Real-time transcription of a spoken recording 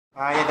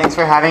Yeah, thanks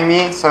for having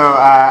me. So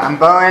I'm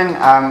Bowen.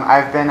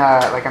 I've been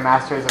like a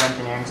Master's of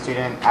Engineering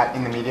student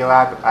in the Media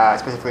Lab,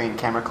 specifically in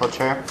camera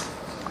culture.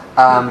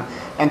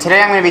 And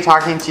today I'm going to be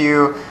talking to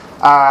you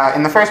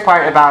in the first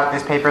part about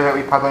this paper that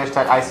we published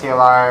at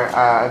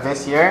ICLR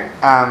this year,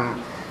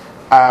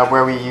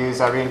 where we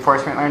use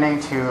reinforcement learning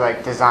to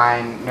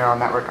design neural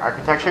network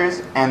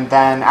architectures. And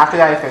then after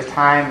that, if there's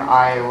time,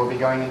 I will be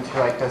going into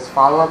this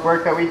follow-up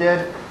work that we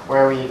did,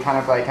 where we kind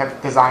of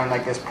have designed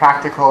this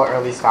practical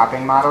early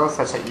stopping model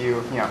such that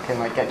you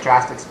can get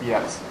drastic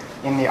speedups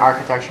in the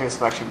architecture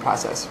selection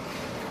process.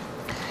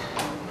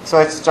 So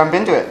let's jump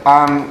into it.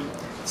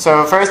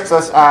 So first,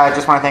 I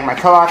just want to thank my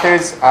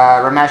co-authors.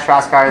 Ramesh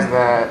Raskar is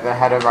the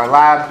head of our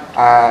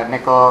lab.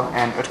 Nicole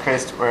and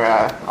Utkrist were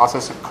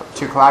also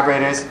two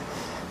collaborators.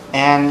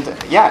 And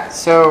yeah,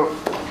 so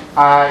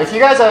if you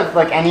guys have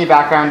any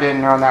background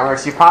in neural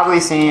networks, you've probably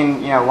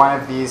seen one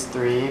of these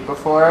three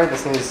before.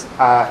 This is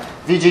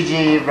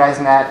VGG,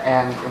 ResNet,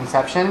 and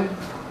Inception.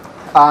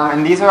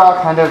 And these are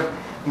all kind of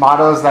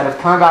models that have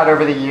come about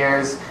over the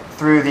years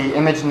through the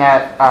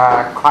ImageNet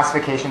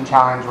classification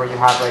challenge, where you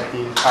have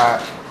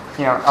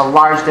a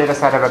large data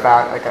set of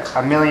about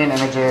a million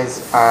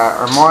images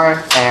or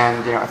more,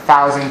 and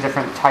 1,000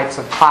 different types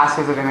of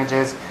classes of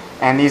images.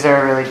 And these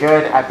are really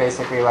good at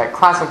basically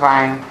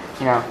classifying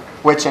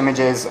which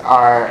images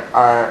are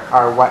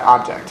what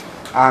object.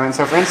 And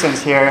so for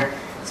instance here,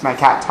 it's my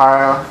cat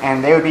Taro,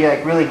 and they would be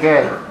really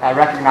good at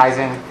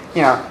recognizing,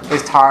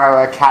 is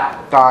Taro a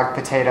cat, dog,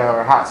 potato,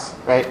 or house,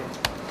 right?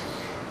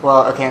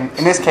 Well, okay,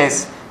 in this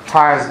case,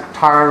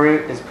 Taro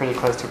root is pretty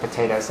close to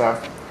potato, so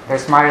they're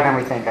smarter than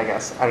we think, I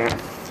guess. I don't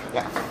know.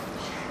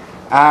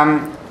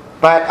 Yeah.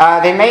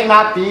 But they may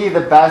not be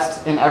the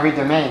best in every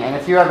domain, and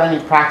if you have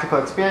any practical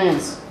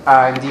experience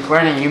in deep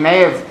learning, you may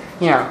have,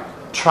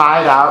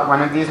 tried out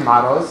one of these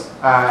models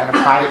and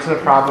applied it to the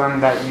problem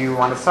that you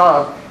want to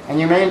solve, and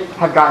you may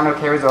have gotten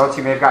okay results,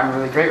 you may have gotten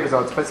really great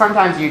results, but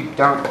sometimes you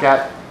don't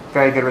get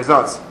very good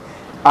results.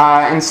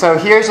 And so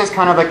here's just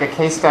kind of a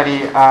case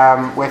study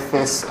with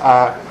this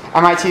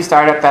MIT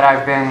startup that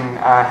I've been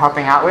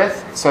helping out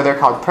with. So they're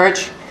called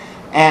Perch,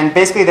 and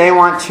basically they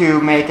want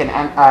to make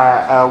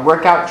a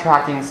workout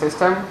tracking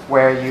system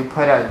where you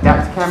put a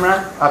depth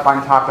camera up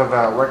on top of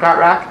a workout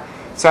rack.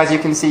 So as you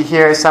can see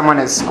here, someone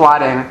is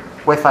squatting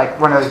with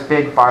one of those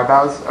big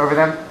barbells over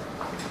them.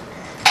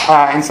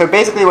 And so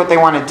basically what they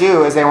want to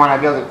do is they want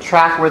to be able to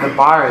track where the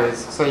bar is,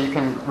 so you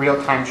can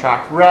real-time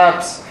track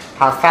reps,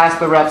 how fast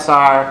the reps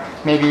are,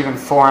 maybe even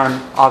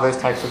form, all those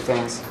types of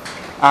things.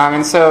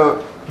 And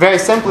so very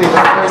simply, the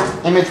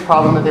first image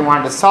problem that they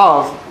wanted to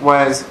solve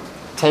was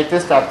take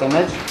this depth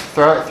image,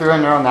 throw it through a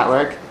neural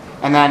network,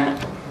 and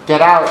then get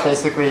out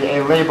basically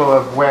a label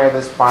of where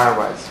this bar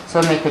was,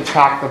 so they could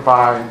track the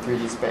bar in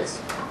 3D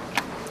space.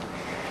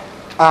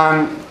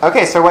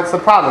 Okay, so what's the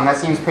problem? That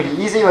seems pretty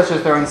easy. Let's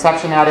just throw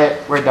Inception at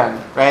it. We're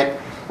done, right?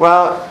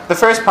 Well, the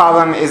first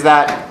problem is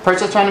that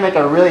Perch is trying to make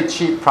a really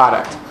cheap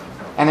product,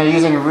 and they're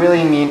using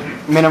really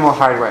minimal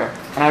hardware,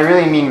 and I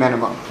really mean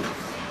minimal.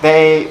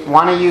 They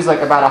want to use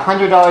about a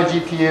 $100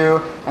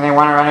 GPU, and they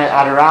want to run it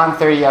at around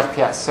 30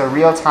 FPS, so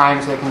real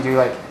time, so they can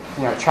do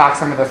track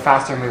some of the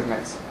faster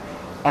movements.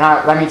 And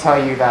let me tell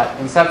you that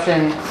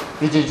Inception,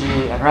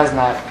 VGG, and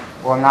ResNet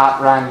will not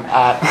run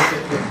at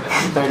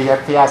 30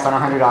 FPS on a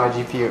 $100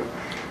 GPU.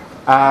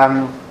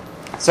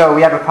 So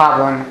we have a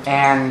problem,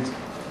 and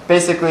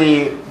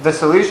basically the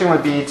solution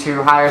would be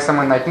to hire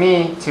someone like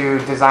me to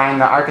design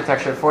the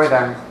architecture for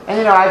them.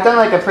 And I've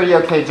done a pretty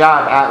okay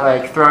job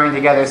at throwing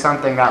together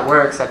something that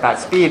works at that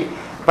speed,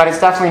 but it's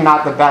definitely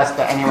not the best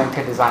that anyone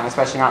could design,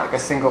 especially not a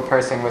single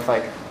person with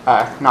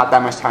not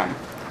that much time.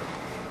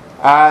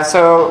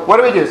 So what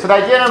do we do? So the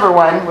idea number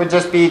one would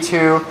just be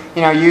to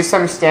use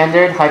some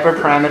standard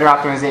hyperparameter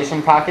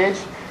optimization package,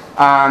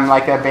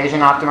 like a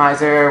Bayesian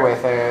optimizer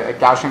with a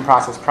Gaussian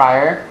process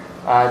prior.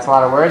 It's a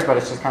lot of words, but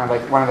it's just kind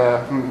of one of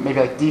the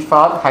maybe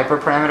default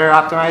hyperparameter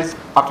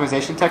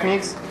optimization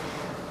techniques.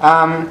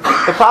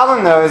 The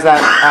problem though is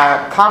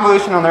that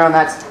convolutional neural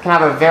nets can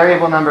have a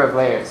variable number of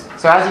layers.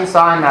 So as you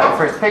saw in that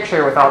first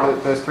picture with all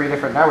those three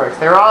different networks,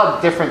 they were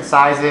all different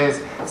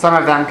sizes. Some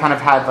of them kind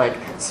of had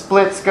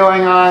splits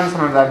going on,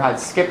 some of them had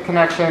skip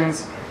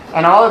connections,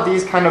 and all of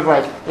these kind of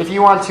if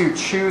you want to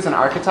choose an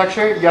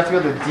architecture, you have to be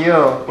able to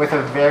deal with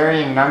a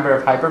varying number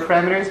of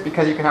hyperparameters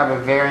because you can have a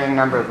varying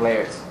number of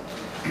layers.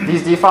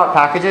 These default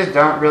packages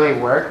don't really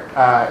work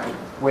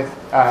with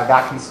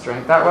that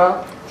constraint that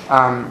well.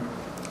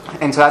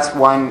 And so that's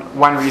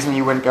one reason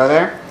you wouldn't go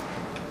there.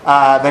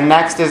 The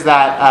next is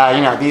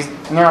that these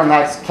neural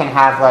nets can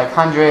have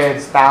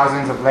hundreds,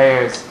 thousands of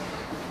layers.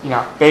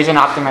 Bayesian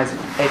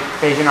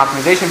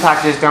optimization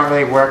packages don't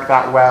really work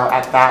that well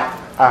at that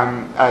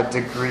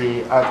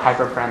degree of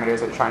hyperparameters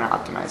that you're trying to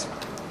optimize.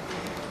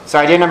 So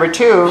idea number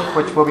two,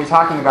 which we'll be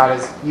talking about,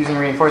 is using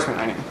reinforcement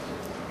learning.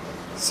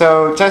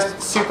 So just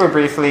super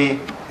briefly,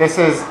 this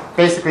is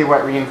basically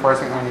what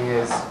reinforcement learning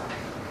is.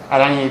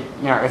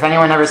 If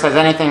anyone ever says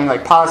anything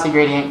like policy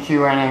gradient,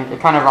 Q-learning, it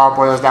kind of all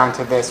boils down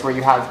to this, where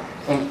you have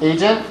an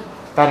agent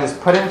that is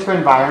put into an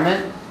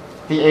environment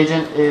the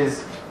agent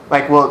is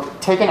will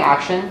take an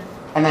action,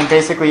 and then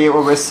basically it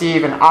will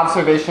receive an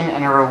observation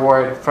and a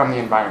reward from the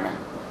environment.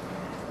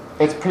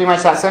 It's pretty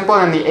much that simple,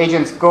 and the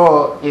agent's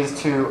goal is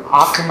to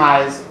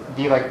optimize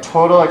the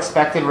total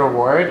expected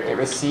reward it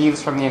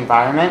receives from the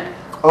environment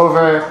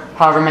over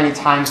however many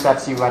time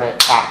steps you let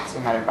it act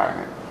in that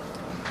environment.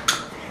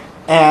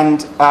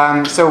 And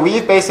so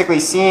we've basically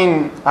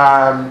seen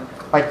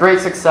great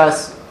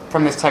success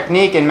from this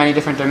technique in many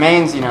different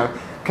domains.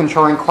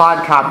 Controlling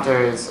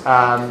quadcopters,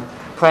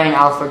 playing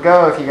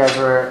AlphaGo. If you guys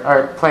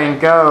or playing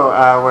Go,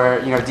 where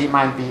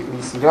DeepMind beat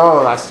Lee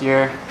Sedol last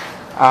year.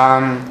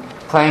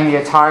 Playing the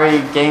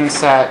Atari game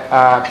set,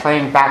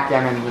 playing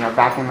backgammon,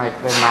 back in the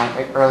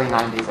early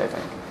 90s, I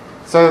think.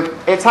 So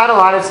it's had a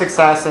lot of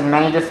success in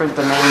many different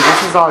domains.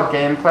 This is all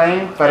game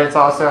playing, but it's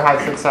also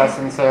had success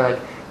in, say,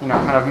 kind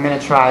of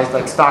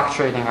miniaturized stock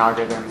trading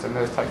algorithms and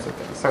those types of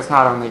things. So it's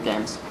not only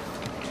games.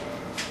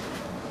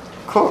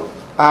 Cool.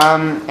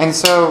 And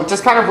so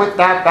just kind of with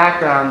that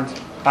background,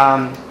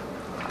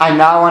 I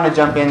now want to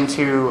jump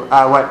into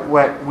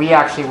what we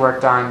actually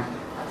worked on,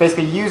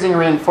 basically using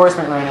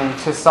reinforcement learning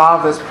to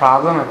solve this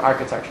problem of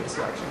architecture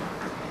selection.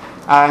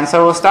 And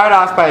so we'll start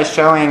off by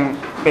showing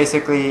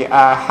basically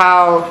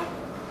how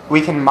we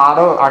can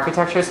model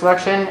architecture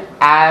selection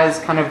as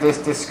kind of this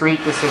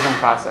discrete decision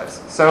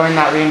process. So in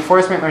that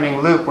reinforcement learning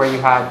loop where you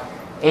had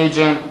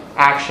agent,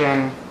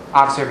 action,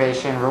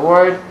 observation,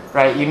 reward,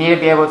 right? You need to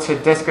be able to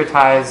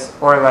discretize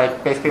or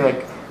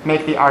basically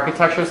make the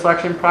architecture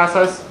selection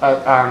process,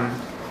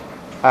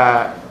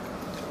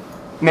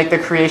 make the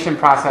creation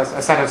process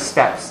a set of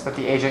steps that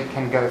the agent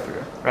can go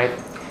through, right?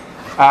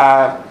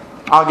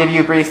 I'll give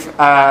you a brief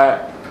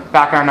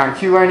background on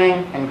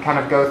Q-learning and kind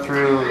of go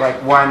through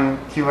one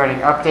Q-learning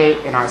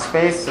update in our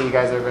space so you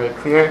guys are very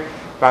clear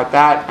about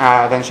that.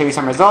 Then show you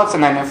some results,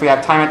 and then if we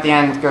have time at the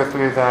end, go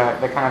through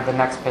the kind of the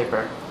next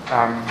paper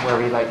where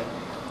we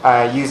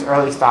use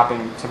early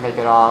stopping to make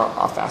it all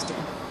faster.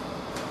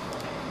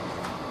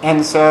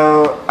 And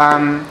so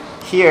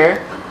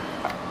here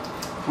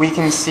we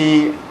can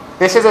see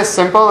this is a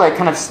simple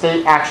kind of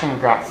state action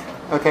graph.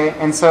 Okay,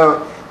 and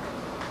so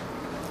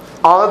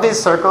all of these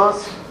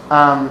circles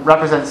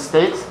represent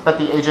states that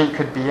the agent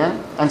could be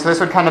in, and so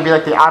this would kind of be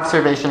the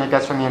observation it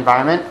gets from the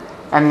environment,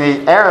 and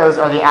the arrows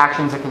are the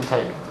actions it can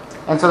take.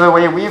 And so the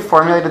way we've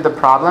formulated the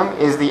problem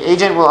is the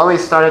agent will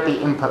always start at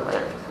the input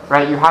layer,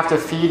 right? You have to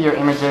feed your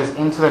images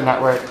into the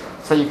network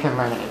so you can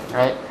learn it,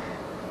 right?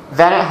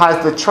 Then it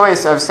has the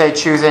choice of, say,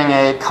 choosing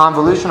a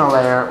convolutional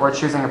layer or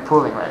choosing a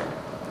pooling layer,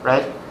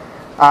 right?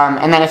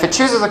 And then if it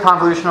chooses a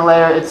convolutional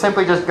layer, it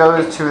simply just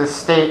goes to a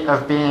state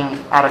of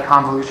being at a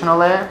convolutional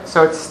layer.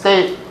 So its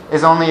state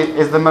is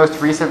the most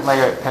recent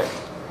layer it picked.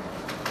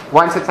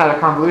 Once it's at a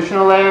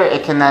convolutional layer,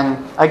 it can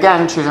then,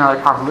 again, choose another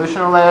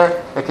convolutional layer.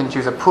 It can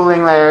choose a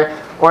pooling layer,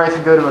 or it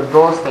can go to a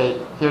goal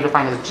state, here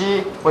defined as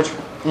G, which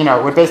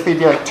would basically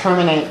be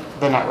terminate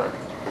the network.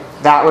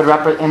 That would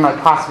in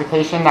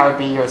classification, that would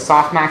be your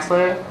softmax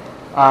layer.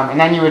 And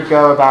then you would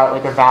go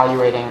about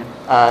evaluating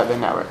the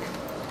network.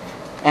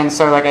 And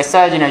so, like I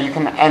said, you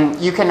can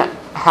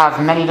have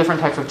many different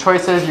types of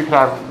choices. You could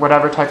have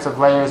whatever types of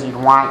layers you'd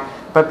want.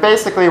 But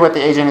basically what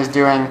the agent is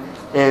doing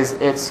is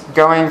it's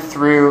going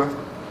through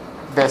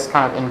this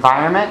kind of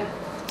environment,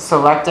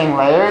 selecting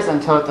layers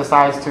until it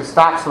decides to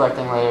stop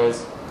selecting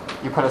layers.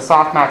 You put a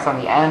softmax on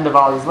the end of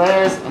all these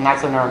layers, and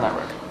that's a neural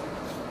network.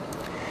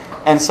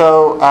 And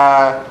so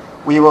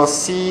we will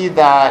see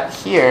that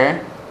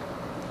here,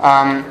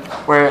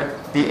 where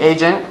the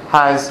agent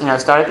has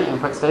started the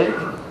input state.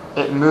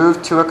 It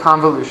moved to it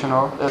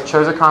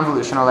chose a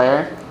convolutional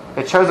layer,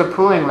 it chose a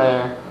pooling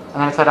layer,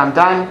 and then it said, I'm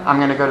done, I'm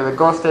going to go to the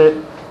goal state.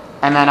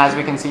 And then as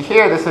we can see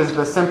here, this is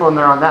the simple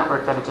neural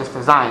network that it just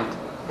designed.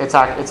 It's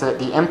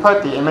the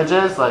input, the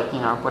images,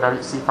 whatever,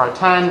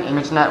 CFAR10,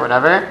 ImageNet,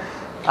 whatever,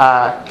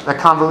 the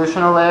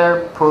convolutional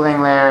layer,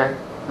 pooling layer,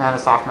 and then a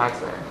softmax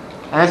layer.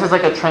 And this is a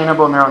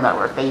trainable neural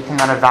network that you can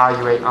then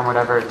evaluate on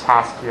whatever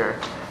task you're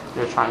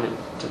trying to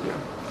do.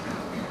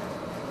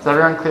 Is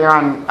everyone clear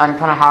on kind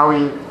of how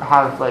we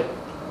have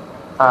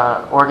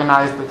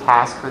organized the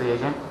task for the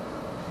agent?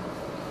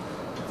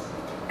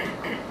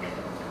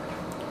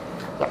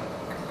 Yeah.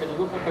 Can you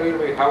go back a little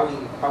bit how we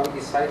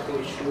decide to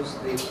choose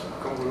the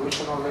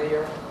convolutional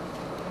layer?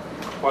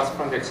 Was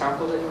from the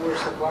example that you were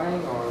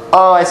supplying, or?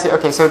 Oh, I see.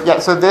 Okay, so yeah,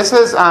 so this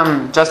is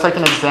just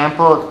an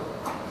example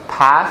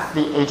path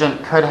the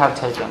agent could have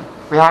taken.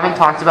 We haven't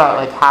talked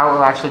about how it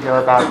will actually go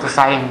about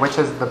deciding which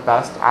is the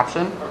best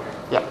option. Okay.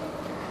 Yeah.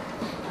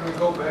 Can we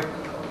go back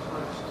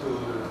to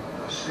the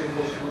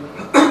symbols?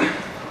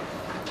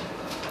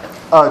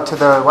 Oh, to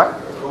the what?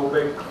 Go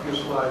back a few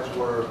slides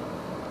where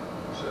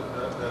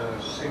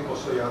the symbol,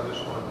 so yeah,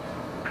 this one.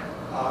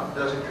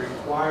 Does it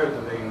require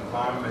that the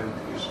environment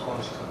is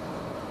constant?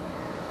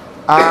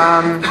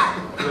 When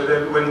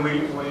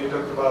you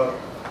talked about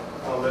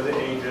let the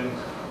agent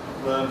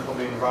learn from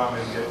the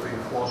environment, get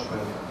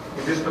reinforcement,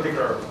 in this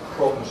particular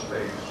problem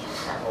space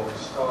of the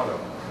startup,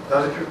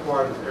 does it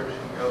require that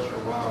everything else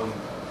around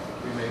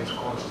remains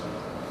constant?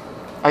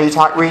 Were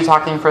you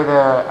talking for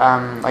the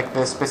like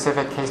the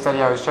specific case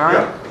study I was showing?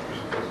 Yeah.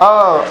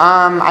 Oh,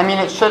 I mean,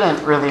 it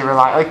shouldn't really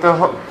rely, like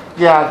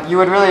yeah, you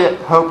would really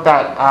hope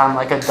that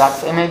like a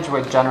depth image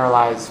would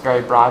generalize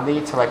very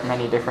broadly to like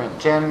many different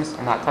gyms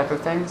and that type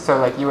of thing. So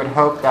like you would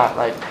hope that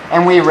like,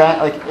 and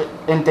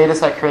in data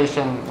set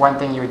creation, one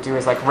thing you would do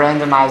is like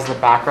randomize the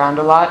background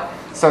a lot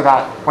so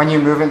that when you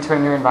move into a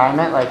new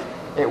environment, like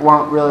it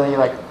won't really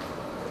like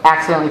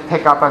accidentally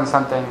pick up on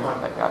something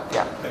like that,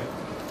 yeah.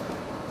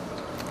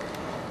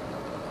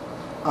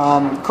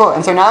 Cool,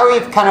 and so now that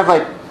we've kind of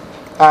like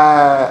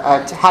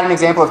had an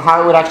example of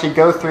how it would actually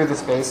go through the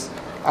space,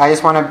 I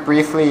just want to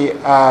briefly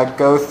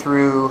go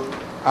through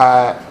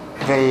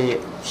the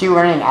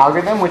Q-learning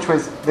algorithm,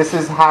 this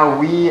is how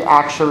we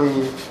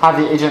actually have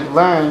the agent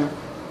learn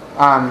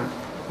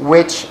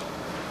which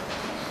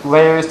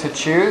layers to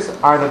choose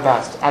are the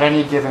best at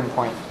any given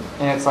point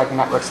in its like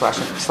network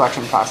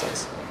selection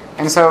process.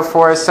 And so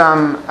for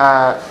some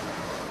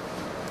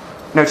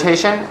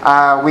notation,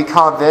 we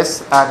call this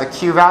the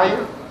Q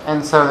value.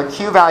 And so the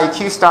Q value,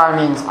 Q star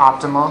means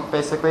optimal,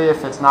 basically.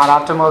 If it's not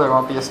optimal, there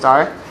won't be a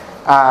star.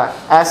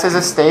 S is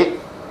a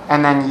state,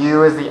 and then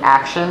U is the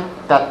action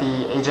that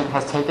the agent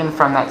has taken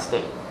from that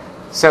state.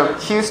 So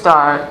Q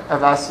star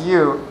of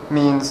SU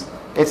means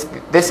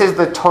this is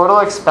the total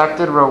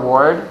expected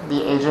reward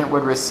the agent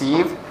would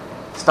receive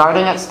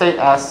starting at state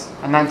S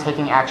and then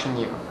taking action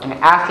U. And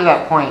after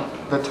that point,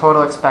 the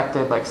total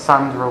expected like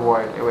summed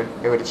reward it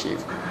would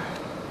achieve.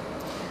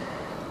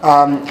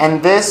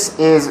 And this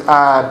is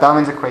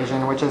Bellman's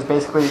equation, which is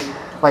basically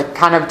like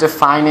kind of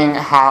defining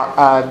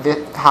how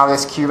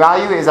this Q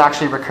value is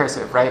actually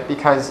recursive, right?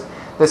 Because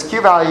this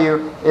Q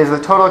value is the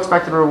total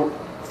expected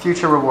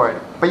future reward.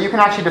 But you can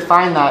actually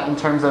define that in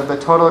terms of the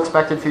total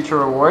expected future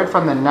reward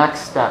from the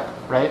next step,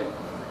 right?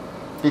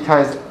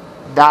 Because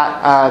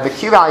that the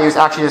Q value is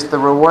actually just the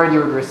reward you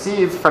would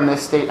receive from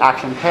this state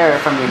action pair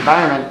from the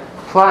environment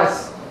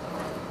plus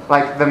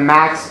like the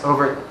max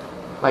over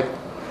like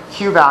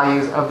Q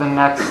values of the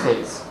next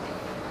states.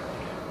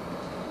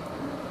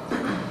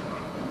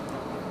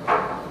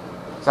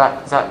 Is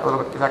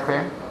that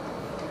clear?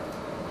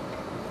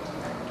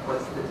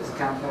 What's the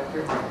discount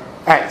factor?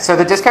 All right, so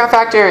the discount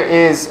factor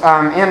is,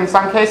 in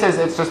some cases,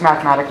 it's just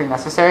mathematically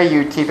necessary.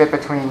 You'd keep it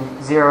between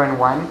 0 and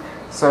 1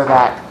 so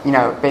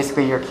that,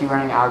 basically your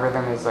Q-learning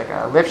algorithm is like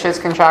a Lipschitz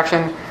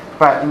contraction.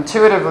 But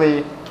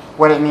intuitively,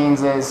 what it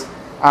means is,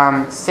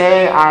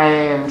 say I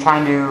am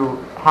trying to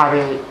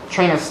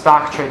train a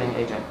stock trading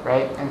agent,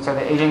 right? And so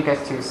the agent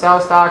gets to sell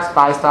stocks,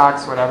 buy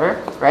stocks,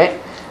 whatever, right?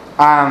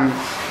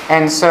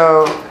 And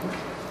so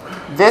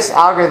this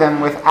algorithm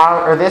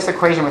this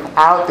equation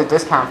without the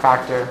discount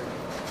factor,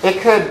 it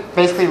could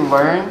basically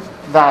learn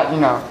that,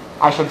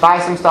 I should buy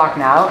some stock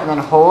now and then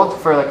hold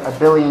for like 1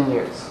 billion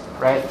years,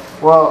 right?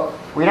 Well,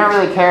 we don't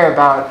really care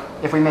about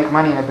if we make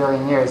money in 1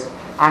 billion years.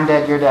 I'm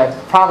dead, you're dead.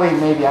 Probably,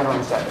 maybe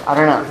everyone's dead. I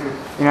don't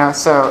know.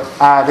 So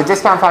the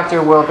discount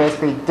factor will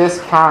basically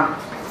discount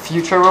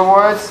future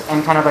rewards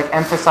and kind of like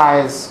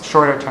emphasize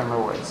shorter term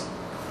rewards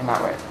in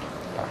that way.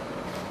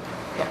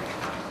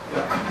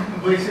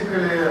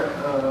 Basically,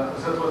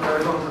 that's what I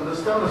don't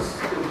understand.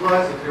 It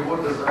implies that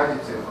reward is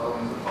additive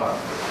along the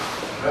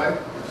path, right?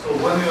 So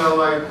when you are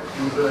like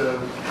in the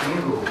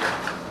middle,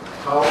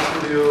 how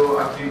could you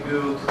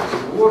attribute the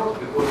reward?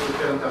 Because you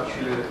can't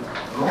actually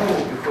know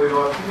before you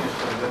are finished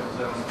and get to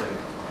the end state.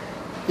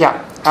 Yeah.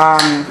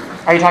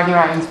 Are you talking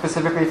about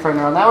specifically for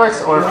neural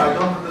networks, or? I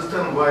don't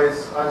understand why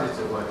it's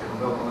additive, like in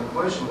Bellman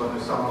equation, when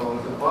you sum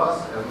along the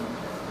path, and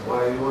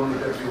why you only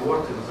get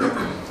reward in the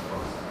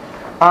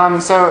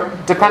path. So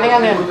depending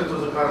on put it to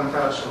the current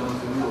action in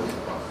the middle of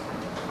the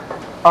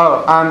path.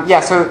 Oh, yeah.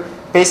 So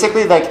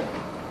basically, like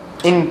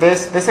in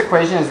this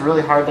equation is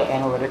really hard to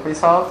analytically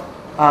solve,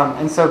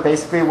 and so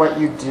basically what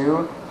you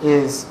do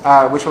is,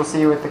 which we'll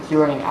see with the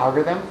Q-learning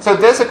algorithm. So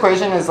this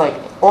equation is like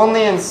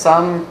only in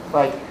some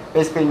like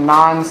basically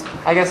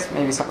I guess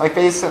maybe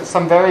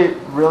some very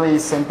really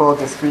simple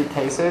discrete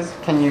cases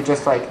can you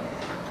just like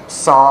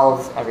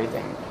solve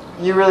everything.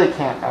 You really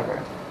can't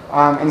ever.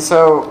 And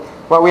so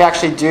what we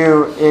actually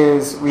do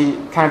is we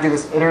kind of do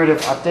this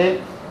iterative update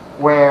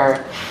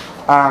where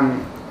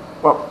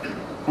what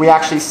we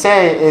actually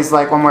say is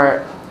like when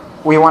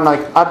we want to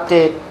like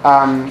update.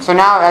 So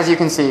now, as you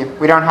can see,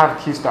 we don't have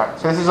Q star.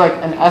 So this is like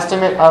an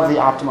estimate of the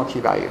optimal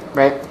Q value,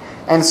 right?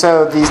 And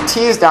so these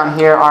t's down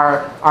here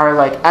are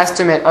like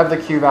estimate of the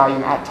Q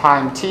value at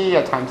time t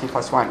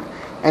plus 1.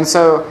 And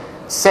so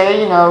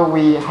say,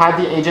 we had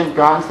the agent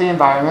go out into the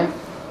environment,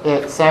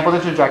 it sampled the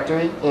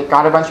trajectory, it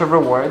got a bunch of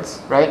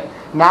rewards, right?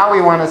 Now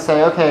we want to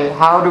say, okay,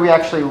 how do we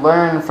actually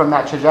learn from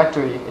that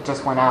trajectory? It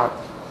just went out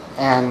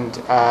and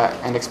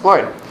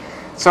explored.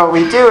 So what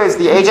we do is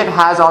the agent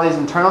has all these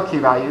internal Q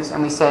values,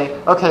 and we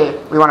say, okay,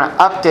 we want to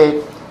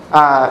update,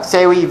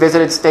 say we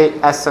visited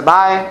state S sub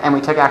I, and we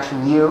took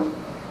action U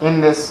in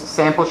this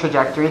sample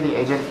trajectory the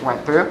agent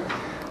went through.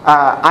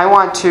 I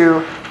want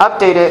to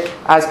update it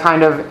as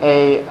kind of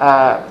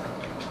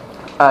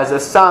as a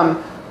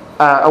sum,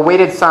 a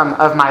weighted sum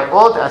of my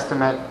old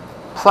estimate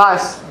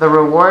plus the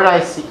reward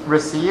I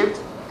received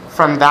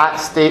from that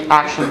state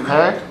action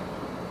pair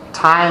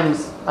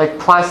times, like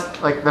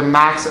plus like the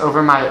max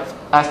over my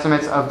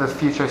estimates of the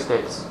future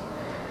states,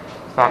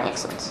 if that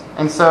makes sense.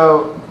 And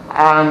so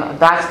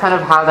that's kind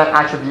of how that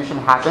attribution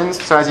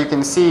happens. So as you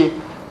can see,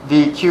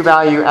 the Q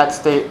value at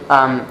state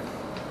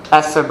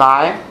S sub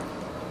I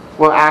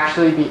will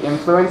actually be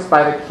influenced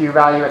by the Q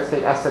value at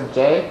state S sub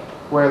j,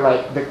 where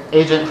like the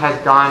agent has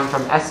gone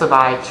from S sub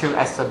I to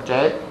S sub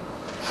j,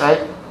 right?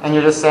 And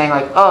you're just saying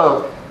like,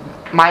 oh,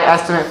 my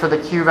estimate for the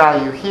Q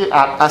value here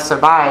at S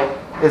sub I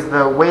is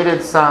the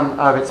weighted sum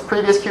of its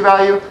previous Q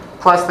value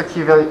plus the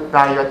Q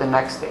value at the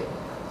next state.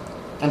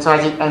 And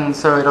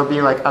so it'll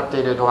be like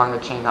updated along the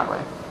chain that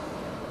way.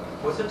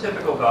 What's the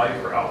typical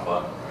value for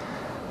alpha?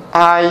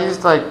 I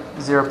used like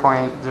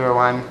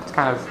 0.01. It's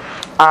kind of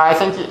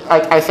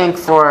I think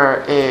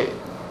for a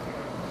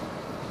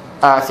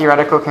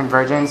theoretical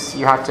convergence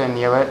you have to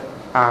anneal it,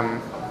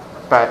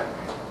 but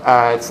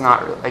it's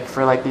not really, like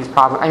for like these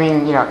problems. I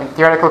mean, you know,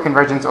 theoretical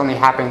convergence only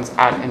happens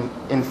at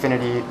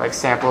infinity like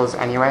samples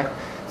anyway,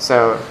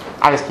 so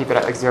I just keep it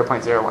at like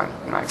 0.01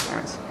 in my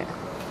experiments.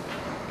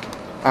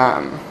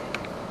 Yeah.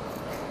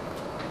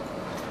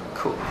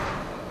 Cool.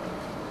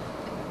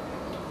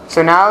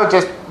 So now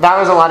that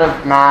was a lot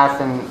of math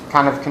and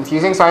kind of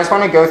confusing. So I just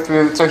want to go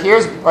through. So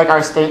here's like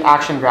our state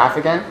action graph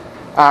again.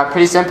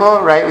 Pretty simple,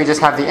 right? We just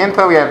have the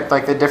input. We have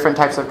like the different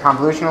types of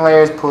convolutional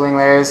layers, pooling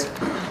layers,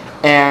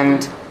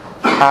 and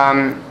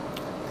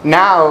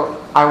now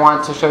I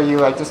want to show you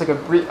like just like a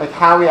brief, like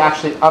how we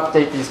actually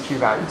update these Q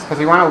values, because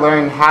we want to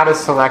learn how to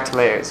select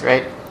layers,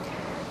 right?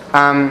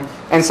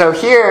 And so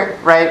here,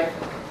 right?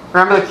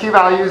 Remember the Q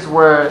values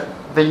were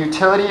the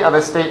utility of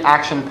a state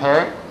action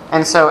pair.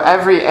 And so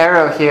every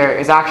arrow here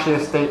is actually a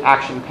state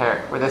action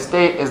pair, where the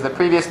state is the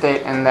previous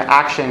state and the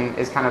action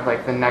is kind of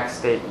like the next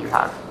state you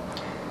have,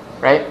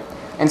 right?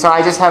 And so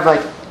I just have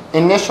like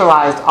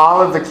initialized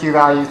all of the Q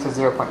values to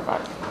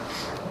 0.5.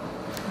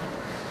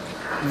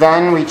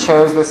 Then we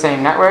chose the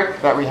same network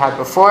that we had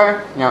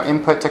before, you know,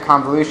 input to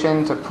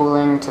convolution to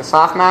pooling to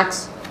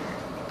softmax.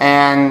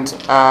 And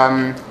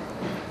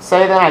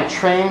say that I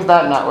trained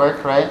that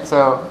network, right?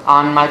 So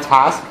on my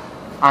task,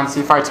 on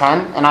CFAR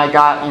 10, and I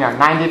got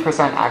 90%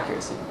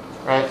 accuracy,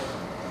 right?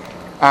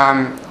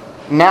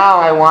 Now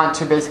I want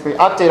to basically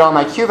update all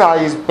my Q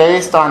values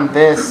based on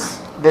this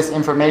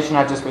information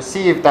I've just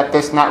received that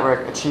this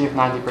network achieved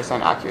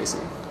 90% accuracy.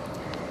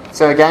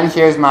 So again,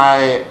 here's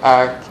my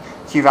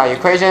Q value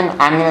equation.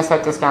 I'm going to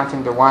set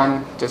discounting to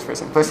 1 just for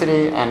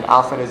simplicity, and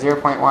alpha to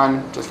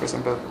 0.1 just for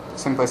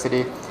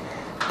simplicity.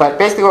 But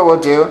basically what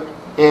we'll do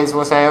is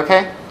we'll say,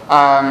 okay,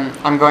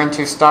 I'm going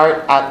to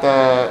start at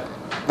the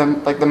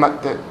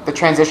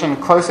transition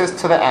closest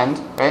to the end,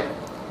 right?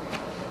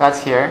 That's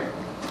here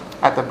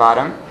at the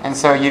bottom. And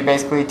so you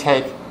basically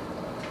take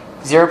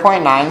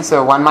 0.9,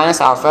 so 1 minus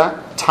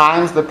alpha,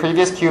 times the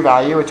previous Q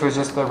value, which was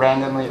just the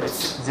randomly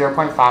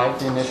 0.5,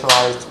 the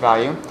initialized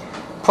value,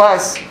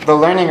 plus the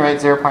learning rate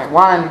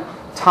 0.1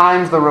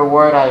 times the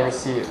reward I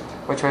received,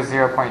 which was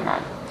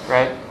 0.9,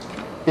 right?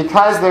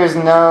 Because there's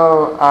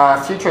no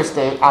future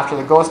state after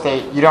the goal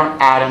state, you don't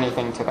add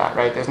anything to that,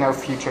 right? There's no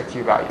future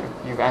Q value.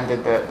 You've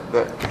ended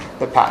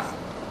the path.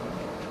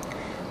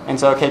 And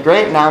so, okay,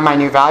 great. Now my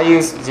new value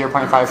is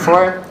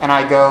 0.54, and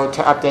I go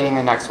to updating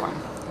the next one.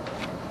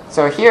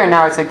 So here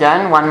now it's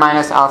again 1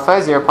 minus alpha,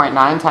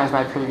 0.9 times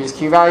my previous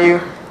Q value,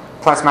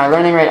 plus my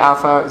learning rate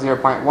alpha,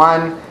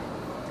 0.1,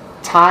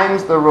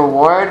 times the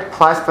reward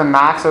plus the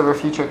max over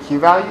future Q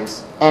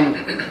values. And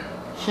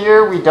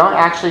here we don't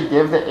actually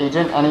give the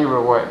agent any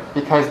reward,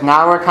 because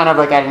now we're kind of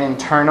like at an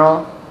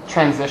internal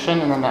transition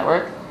in the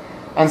network.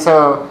 And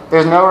so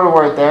there's no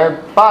reward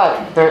there,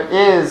 but there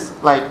is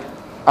like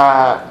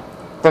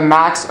the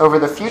max over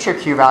the future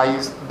Q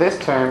values. This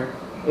term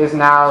is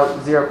now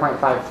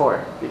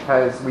 0.54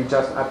 because we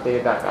just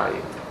updated that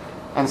value.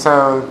 And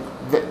so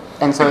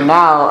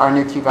now our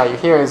new Q value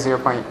here is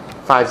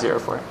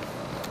 0.504.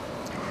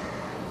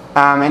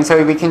 And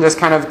so we can just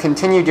kind of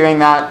continue doing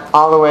that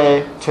all the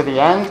way to the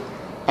end.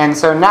 And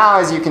so now,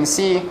 as you can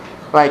see,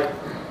 like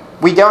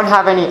we don't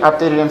have any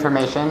updated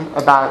information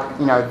about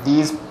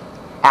these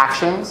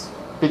actions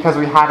because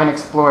we haven't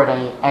explored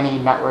any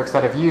networks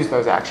that have used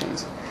those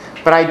actions.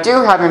 But I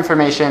do have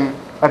information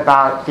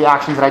about the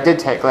actions that I did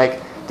take,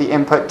 like the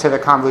input to the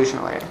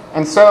convolutional layer.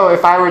 And so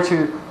if I were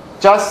to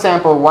just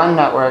sample one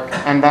network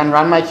and then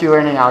run my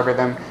Q-learning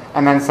algorithm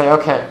and then say,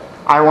 okay,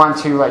 I want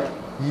to like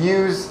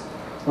use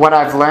what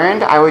I've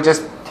learned, I would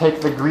just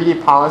take the greedy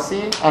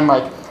policy and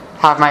like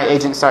have my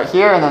agent start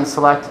here and then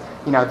select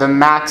the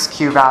max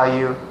Q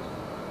value,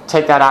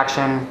 take that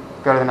action,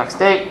 go to the next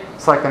state,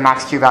 select the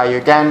max Q value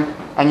again,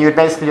 and you would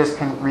basically just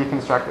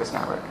reconstruct this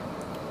network.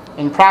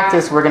 In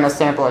practice, we're going to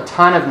sample a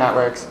ton of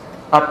networks,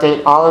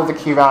 update all of the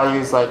Q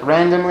values like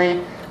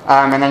randomly,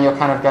 and then you'll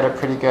kind of get a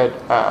pretty good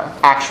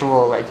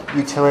actual like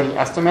utility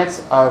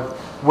estimates of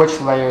which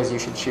layers you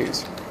should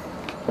choose.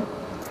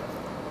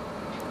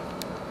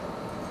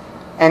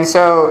 And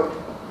so,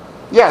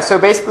 yeah, so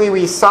basically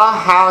we saw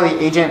how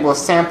the agent will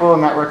sample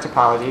network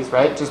topologies,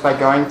 right, just by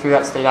going through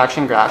that state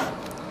action graph.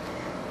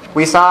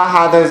 we saw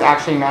how those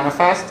actually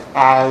manifest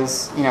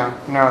as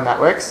neural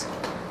networks.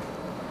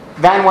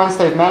 Then once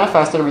they've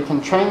manifested, we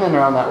can train the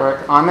neural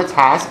network on the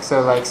task,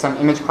 so like some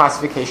image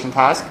classification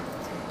task,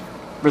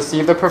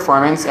 receive the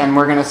performance, and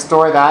we're going to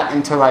store that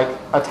into like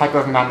a type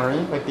of memory,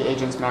 like the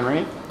agent's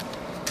memory.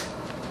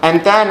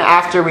 And then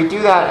after we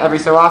do that every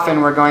so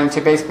often, we're going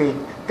to basically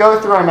go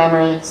through our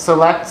memory,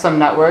 select some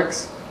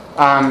networks,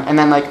 and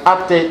then like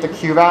update the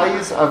Q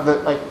values of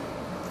the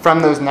from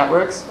those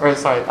networks, or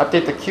sorry,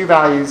 update the Q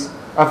values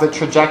of the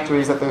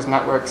trajectories that those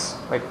networks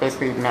like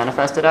basically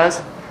manifested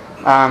as,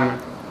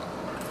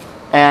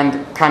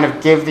 and kind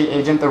of give the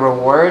agent the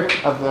reward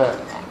of the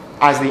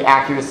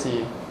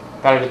accuracy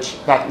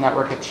that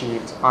network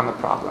achieved on the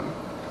problem.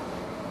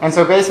 And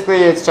so basically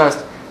it's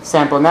just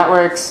sample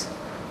networks,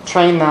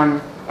 train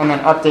them, and then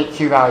update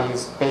Q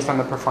values based on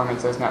the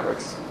performance those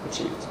networks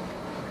achieved.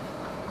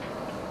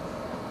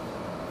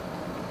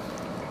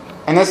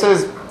 And this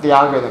is the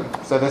algorithm.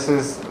 So this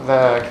is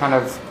the kind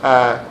of,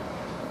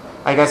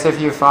 I guess if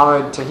you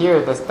followed to here,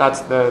 that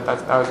was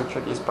the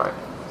trickiest part.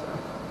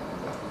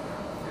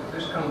 Is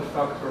this kind of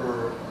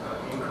factor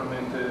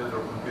incremented or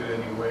computed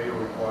in any way, or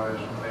requires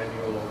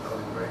manual or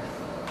calibration?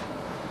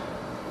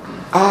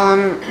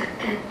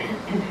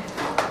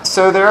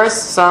 So there are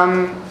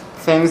some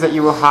things that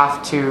you will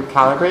have to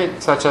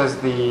calibrate, such as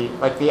the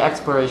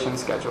exploration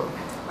schedule,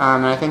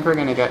 and I think we're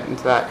going to get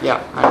into that.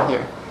 Yeah, I'm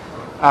here.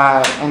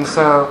 And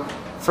so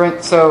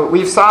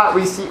we've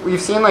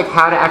seen like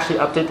how to actually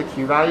update the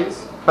Q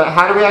values, but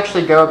how do we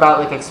actually go about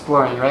like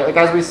exploring, right? Like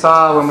as we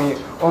saw when we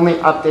only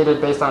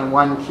updated based on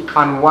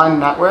one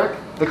network,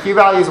 the Q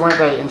values weren't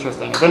very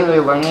interesting. It didn't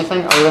really learn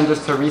anything other than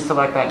just to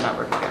reselect that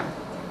network again.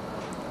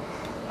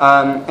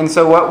 And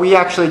so what we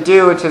actually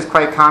do, which is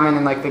quite common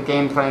in like the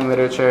game playing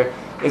literature,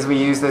 is we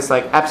use this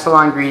like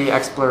epsilon greedy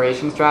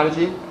exploration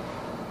strategy.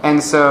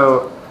 And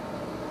so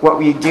what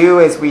we do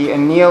is we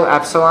anneal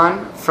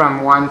epsilon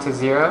from 1 to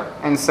 0.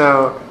 And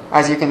so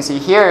as you can see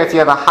here, if you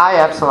have a high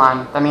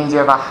epsilon, that means you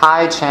have a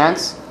high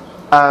chance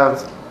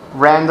of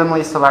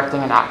randomly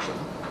selecting an action,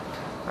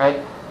 right?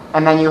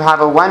 And then you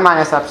have a 1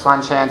 minus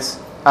epsilon chance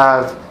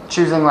of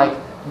choosing like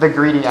the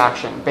greedy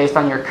action based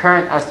on your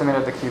current estimate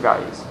of the Q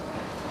values.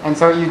 And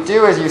so what you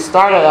do is you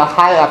start at a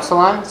high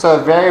epsilon, so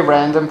a very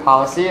random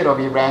policy. It'll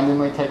be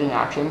randomly taking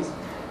actions.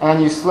 And then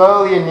you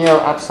slowly anneal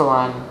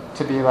epsilon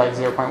to be like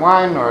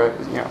 0.1 or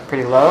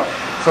pretty low,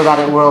 so that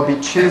it will be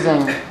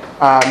choosing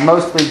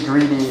mostly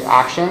greedy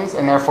actions,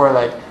 and therefore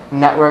like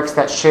networks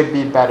that should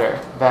be better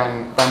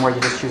than where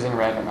you're just choosing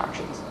random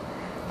actions.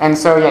 And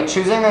so yeah,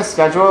 choosing this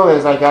schedule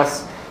is, I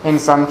guess, in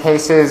some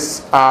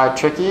cases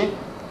tricky.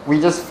 We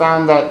just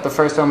found that the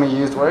first one we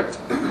used worked.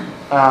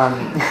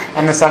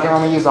 And the second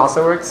one we used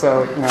also worked,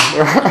 so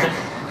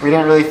we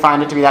didn't really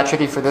find it to be that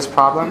tricky for this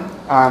problem.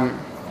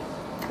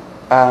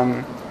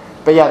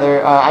 But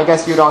yeah, I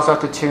guess you'd also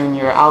have to tune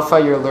your alpha,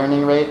 your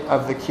learning rate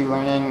of the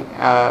Q-learning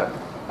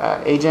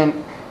agent,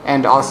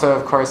 and also,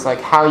 of course,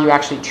 like how you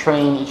actually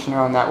train each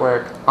neural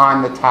network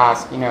on the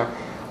task.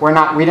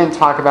 We didn't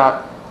talk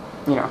about,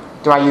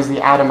 do I use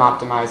the atom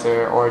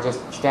optimizer or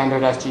just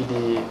standard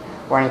SGD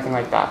or anything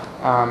like that.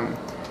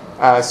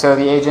 So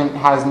the agent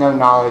has no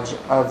knowledge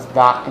of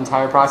that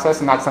entire process,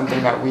 and that's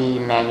something that we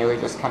manually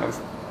just kind of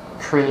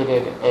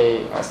created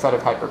a set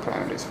of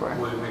hyperparameters for.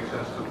 Would it make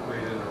sense to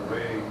create an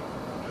array,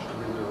 just to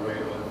build an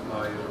array and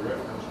apply as a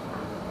reference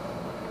point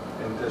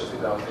and test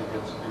it out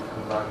against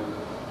different values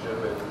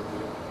generated?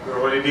 We're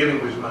already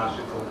dealing with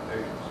massive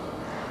computations.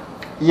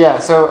 Yeah,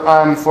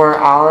 so for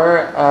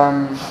our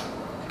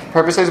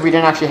purposes, we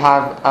didn't actually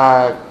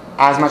have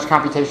as much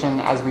computation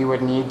as we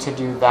would need to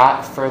do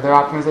that further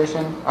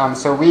optimization.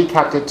 So we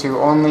kept it to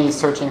only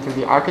searching through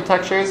the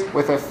architectures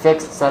with a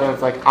fixed set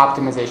of like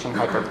optimization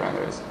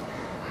hyperparameters,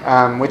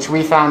 which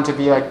we found to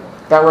be like,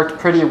 that worked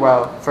pretty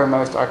well for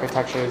most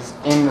architectures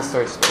in the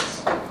search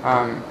space.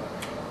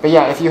 But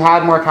yeah, if you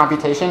had more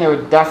computation, it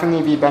would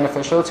definitely be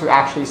beneficial to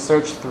actually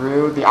search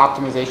through the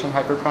optimization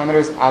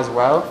hyperparameters as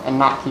well and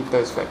not keep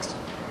those fixed.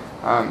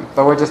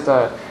 But we're just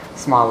a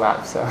small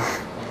lab, so.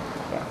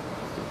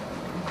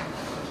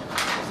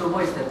 So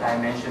what is the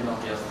dimension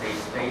of your state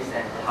space,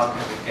 and how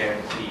can we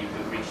guarantee you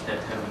to reach the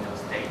terminal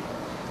state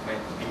when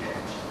you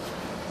edge?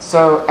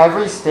 So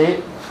every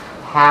state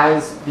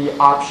has the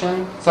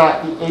option, so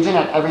the agent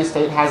at every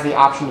state has the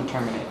option to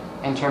terminate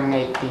and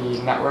terminate the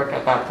network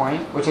at that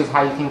point, which is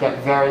how you can get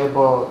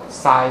variable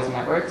size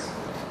networks.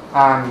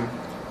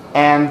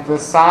 And the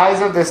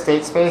size of the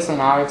state space in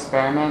our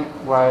experiment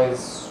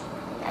was,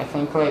 I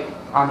think, like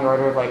on the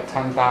order of like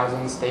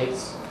 10,000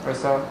 states or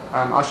so.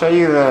 I'll show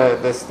you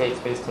the state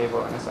space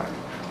table in a second.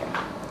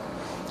 Okay.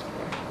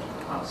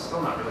 I'm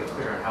still not really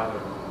clear on how the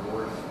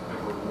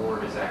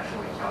reward is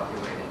actually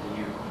calculated.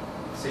 Do you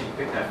say you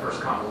pick that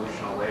first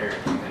convolutional layer,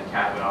 you then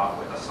cap it off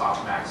with a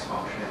softmax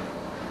function,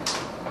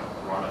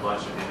 run a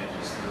bunch of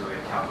images through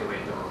it,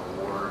 calculate the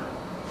reward?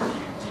 Do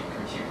you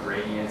compute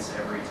gradients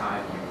every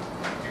time you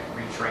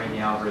retrain the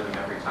algorithm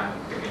every time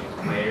you pick a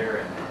new layer,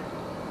 and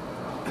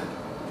then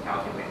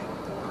calculate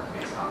the reward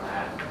based on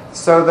that?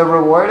 So the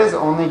reward is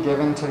only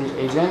given to the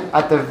agent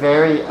at the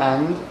very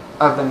end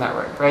of the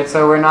network, right?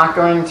 So we're not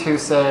going to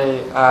say,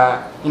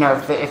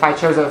 if I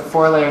chose a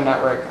 4-layer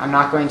network, I'm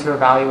not going to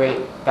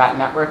evaluate that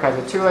network as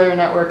a 2-layer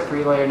network,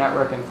 3-layer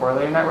network, and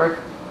 4-layer network.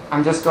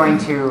 I'm just going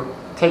to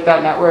take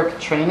that network,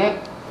 train it,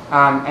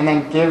 and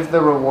then give the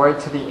reward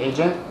to the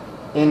agent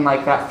in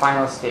like that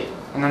final state.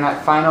 And then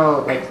that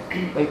final,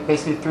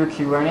 basically through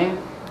Q-learning,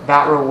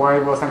 that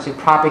reward will essentially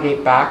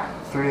propagate back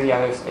through the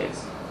other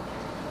states.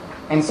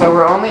 And so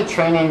we're only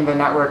training the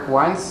network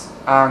once,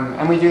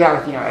 and we do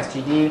that with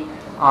SGD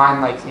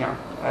on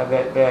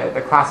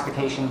the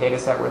classification data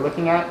set we're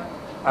looking at,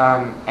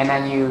 and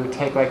then you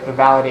take like the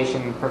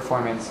validation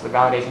performance, the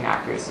validation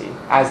accuracy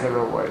as the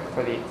reward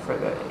for the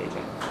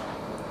agent.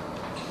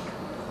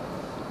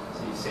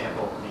 So you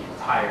sample the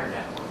entire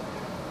network.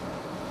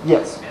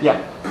 Yes.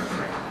 Yeah.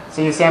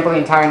 So you sample the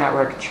entire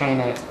network, train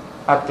it,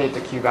 update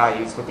the Q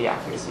values with the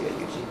accuracy that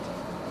you achieved.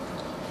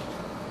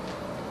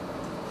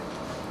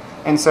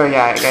 And so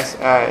I guess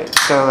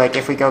so. Like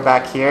if we go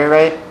back here,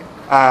 right?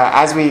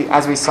 As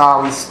we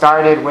saw, we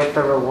started with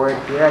the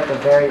reward here at the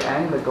very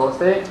end, the goal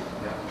state,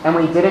 and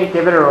we didn't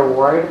give it a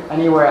reward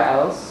anywhere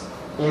else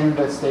in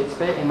the state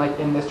space,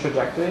 in this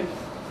trajectory.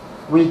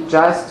 We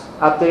just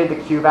updated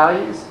the Q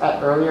values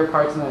at earlier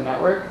parts in the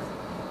network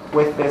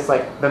with this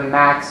the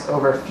max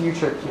over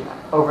future Q,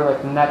 over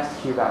next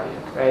Q value,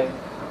 right?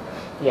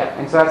 Yeah,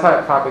 and so that's how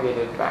it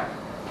propagated back.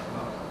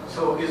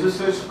 So is the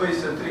search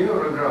space a tree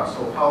or a graph?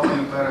 So how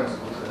many parents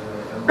would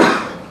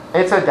enroll?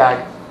 It's a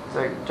DAG. It's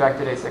a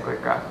directed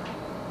acyclic graph.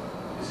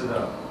 Is it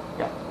a?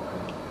 Yeah.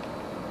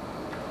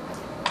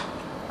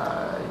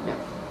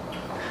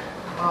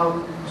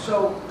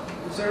 So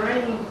is there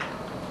any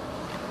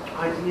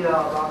idea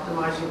of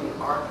optimizing the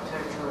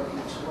architecture of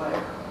each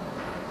layer?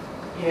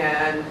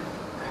 And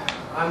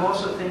I'm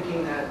also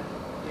thinking that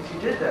if you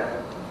did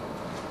that,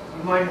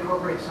 you might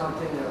incorporate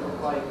something that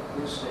looked like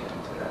boosting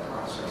into that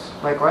process.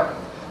 Like what?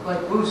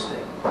 Like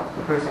boosting.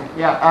 Boosting.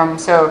 Yeah.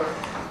 So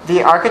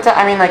the architect.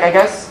 I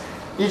guess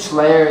each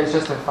layer is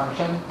just a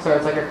function. So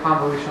it's like a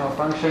convolutional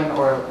function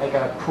or like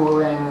a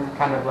pooling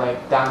kind of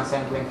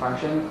downsampling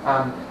function.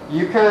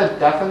 You could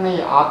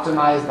definitely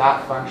optimize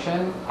that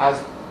function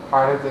as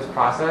part of this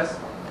process.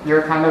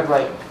 Your kind of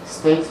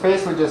state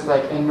space would just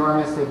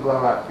enormously blow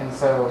up. And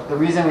so the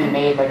reason we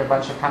made a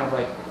bunch of kind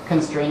of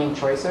constraining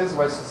choices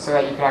was so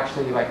that you could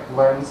actually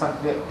learn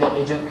something. The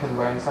agent could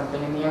learn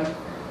something in the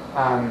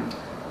end.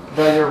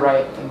 Though you're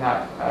right in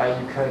that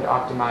you could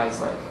optimize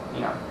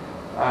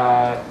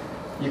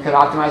you could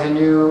optimize a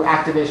new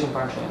activation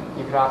function.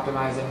 You could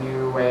optimize a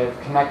new way of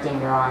connecting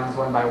neurons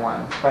one by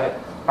one. But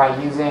by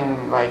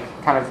using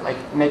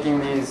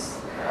making these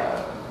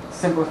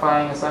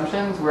simplifying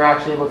assumptions, we're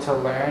actually able to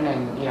learn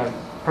and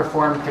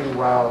perform pretty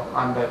well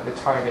on the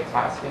target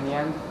task in the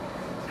end.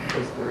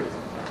 Is the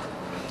reason.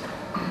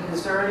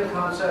 Is there any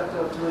concept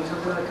of doing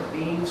something like a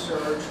beam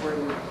search where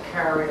you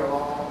carry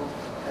along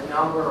a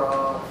number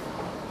of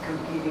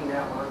competing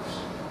networks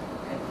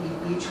and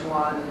each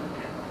one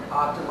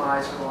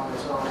optimized along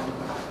its own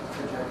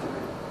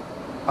trajectory?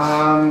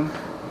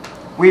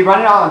 We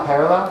run it all in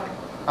parallel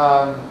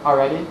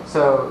already.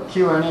 So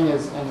Q-learning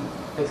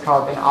it's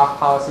called an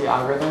off-policy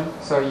algorithm.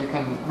 So you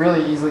can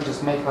really easily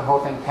just make the whole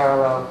thing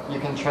parallel. You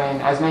can train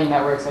as many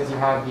networks as you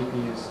have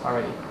GPUs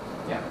already.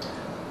 Yeah.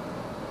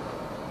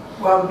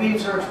 Well, the beam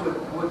search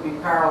would be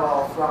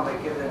parallel from a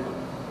given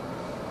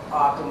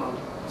optimum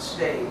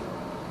state,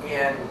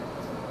 and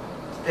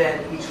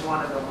then each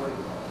one of them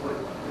would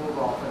move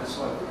off in a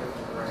slightly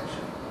different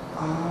direction.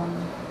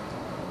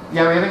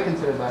 Yeah, we haven't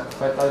considered that,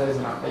 but that is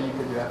enough that you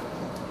could do that.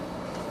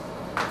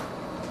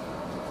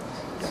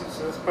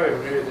 So that's probably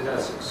really the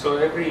task. So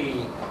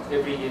every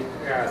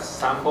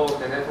sample of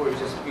the network is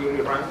just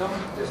purely random.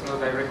 There's no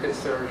directed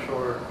search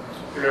or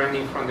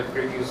learning from the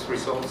previous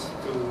results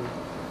to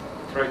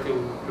try to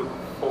look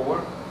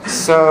forward.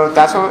 So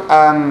that's what.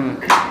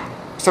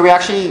 So we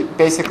actually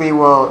basically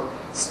will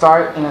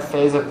start in a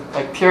phase of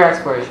pure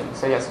exploration.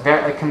 So yes,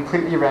 very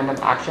completely random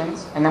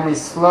actions, and then we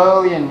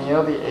slowly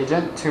anneal the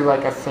agent to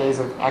a phase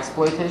of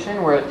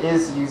exploitation where it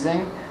is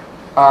using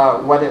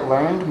what it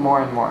learned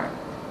more and more.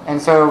 And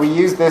so we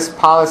use this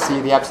policy,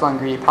 the epsilon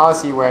greedy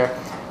policy, where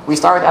we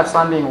start with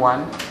epsilon being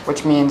 1,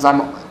 which means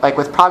I'm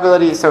with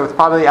probability. So with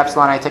probability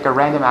epsilon, I take a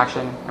random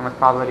action, and with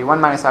probability 1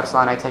 minus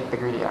epsilon, I take the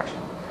greedy action.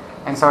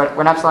 And so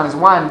when epsilon is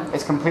 1,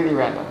 it's completely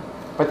random.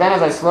 But then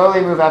as I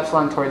slowly move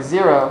epsilon towards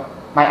 0,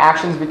 my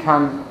actions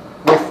become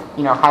with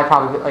high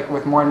probability,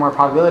 with more and more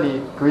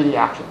probability, greedy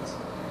actions.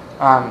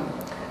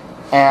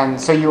 And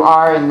so you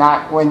are in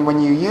that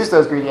when you use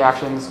those greedy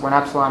actions, when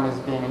epsilon is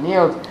being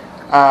annealed,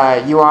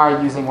 you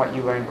are using what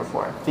you learned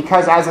before.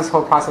 Because as this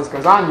whole process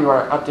goes on, you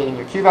are updating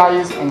your Q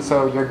values, and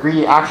so your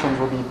greedy actions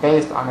will be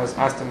based on those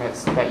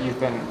estimates that you've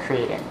been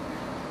creating.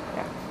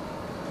 Yeah.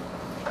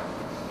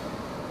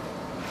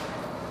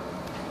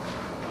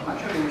 I'm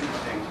actually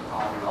interesting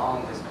how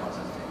long this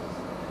process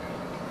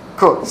takes.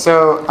 Cool.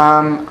 So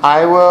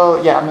I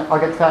will. Yeah, I'll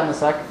get to that in a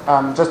sec.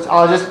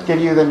 I'll just give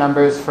you the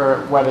numbers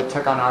for what it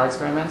took on our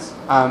experiments.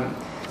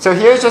 So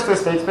here's just the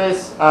state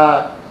space.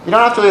 You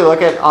don't have to really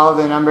look at all of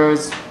the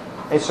numbers.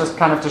 It's just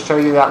kind of to show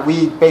you that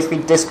we basically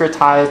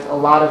discretized a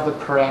lot of the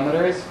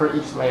parameters for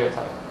each layer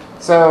type.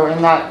 So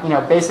in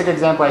that basic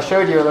example I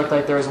showed you, it looked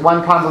like there was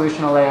one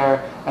convolutional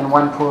layer and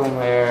one pooling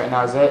layer, and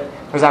that was it.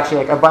 There's actually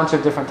like a bunch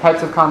of different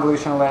types of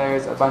convolutional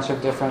layers, a bunch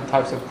of different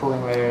types of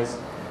pooling layers,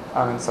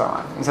 and so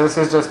on. And so this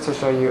is just to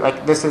show you,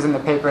 like this is in the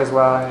paper as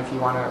well, and if you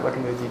want to look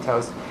into the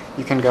details,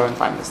 you can go and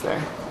find this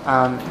there.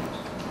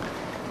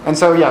 And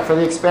so yeah, for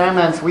the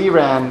experiments we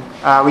ran,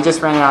 we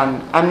just ran it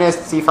on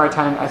MNIST, CFAR10,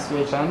 and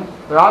SVHN.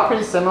 They're all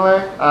pretty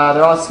similar.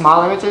 They're all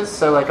small images,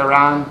 so like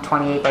around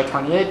 28 by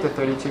 28 to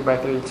 32 by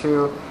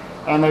 32.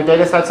 And their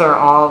data sets are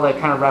all like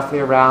kind of roughly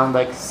around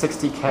like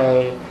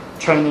 60K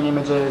training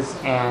images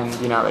and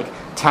like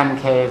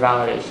 10K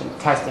validation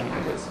testing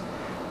images.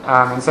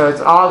 And so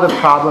it's all the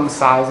problem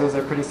sizes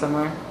are pretty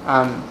similar.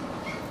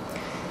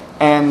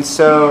 And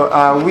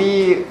so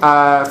we,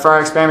 for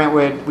our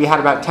experiment, we had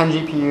about 10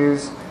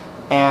 GPUs.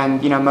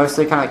 And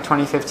mostly kind of like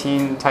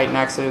 2015 Titan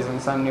X's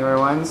and some newer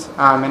ones.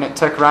 And it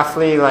took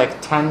roughly like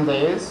 10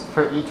 days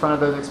for each one of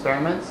those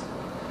experiments.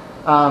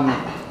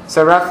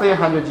 So roughly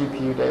 100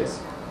 GPU days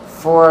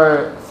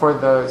for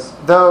those.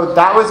 Though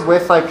that was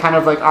with like kind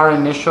of like our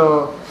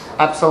initial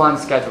epsilon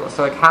schedule.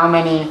 So like how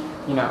many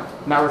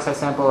networks I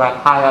sample at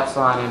high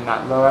epsilon and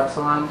at low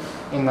epsilon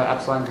in the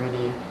epsilon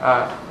greedy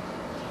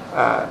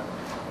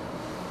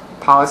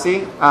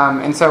policy.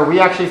 And so we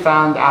actually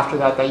found after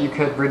that you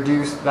could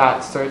reduce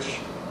that search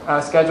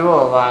schedule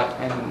a lot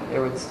and it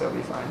would still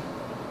be fine.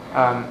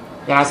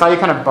 Yeah, I saw you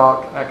kind of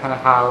balk at kind of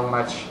how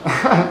much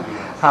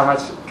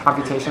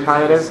computation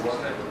power it is.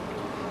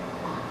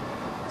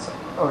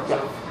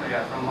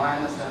 Yeah, from my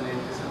understanding,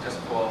 this is just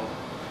for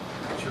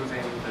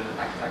choosing the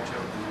architecture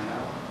of the neural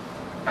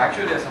network.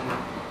 Actually, there's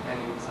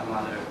some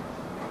other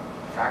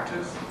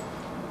factors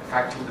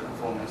affecting the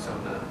performance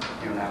of the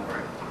neural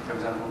network. For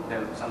example,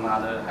 there's some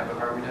other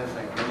hyperparameters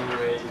like mean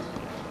rate,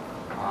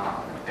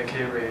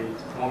 decay rate,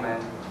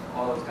 moment,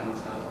 all those kind of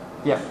stuff.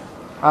 Yeah.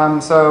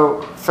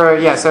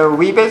 So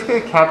we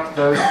basically kept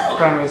those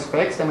parameters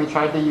fixed, and we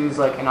tried to use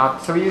like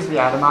so we use the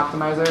atom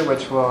optimizer,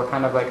 which will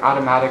kind of like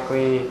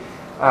automatically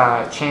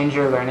change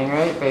your learning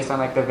rate based on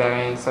like the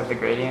variance of the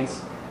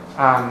gradients.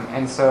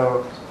 And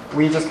so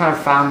we just kind of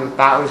found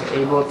that was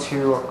able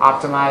to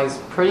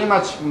optimize pretty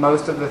much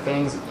most of the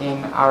things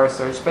in our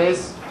search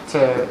space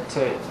to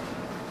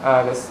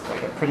this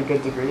like a pretty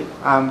good degree.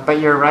 But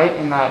you're right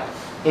in that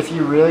if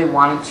you really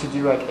wanted to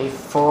do like a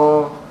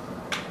full,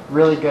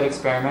 really good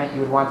experiment,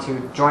 you would want to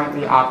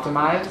jointly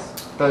optimize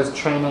those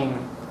training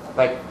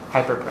like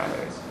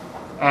hyperparameters.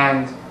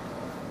 And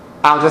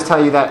I'll just tell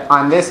you that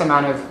on this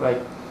amount of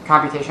like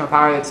computational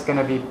power, it's going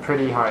to be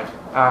pretty hard.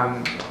 There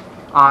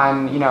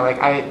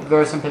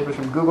are some papers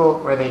from Google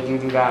where they do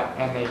that,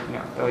 and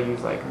they'll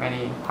use like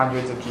many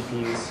hundreds of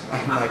GPUs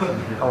in like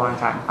a long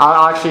time.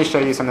 I'll actually show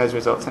you some of those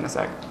results in a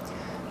sec.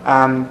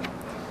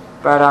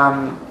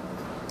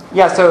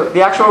 So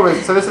the actual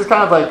so this is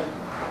kind of like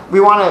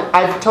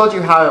I've told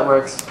you how it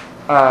works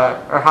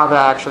or how the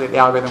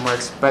algorithm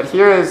works, but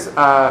here is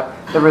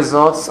the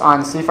results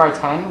on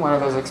CFAR10, one of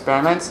those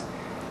experiments.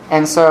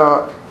 And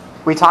so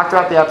we talked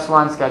about the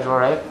epsilon schedule,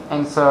 right?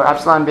 And so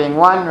epsilon being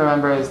 1,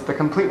 remember, is the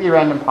completely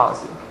random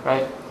policy,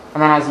 right?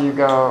 And then as you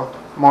go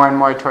more and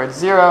more towards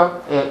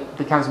 0, it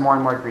becomes more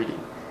and more greedy.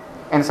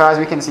 And so as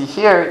we can see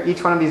here,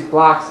 each one of these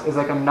blocks is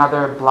like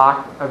another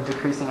block of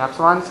decreasing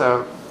epsilon,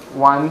 so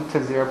 1 to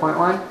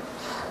 0.1.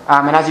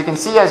 And as you can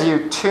see, as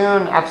you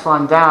tune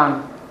epsilon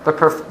down,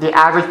 the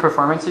average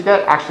performance you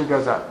get actually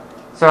goes up.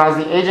 So as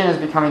the agent is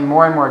becoming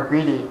more and more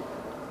greedy,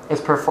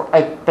 it's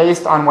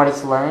based on what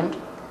it's learned,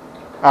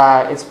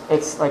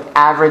 it's like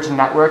average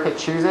network it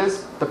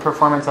chooses, the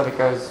performance of it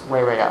goes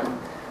way, way up.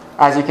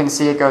 As you can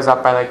see, it goes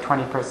up by like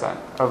 20%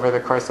 over the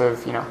course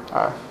of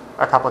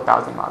a couple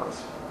thousand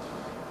models.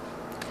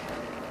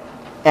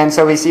 And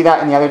so we see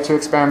that in the other two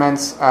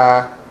experiments.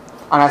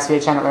 On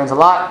SVHN it learns a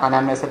lot. On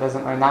MNIST it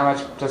doesn't learn that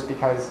much, just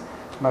because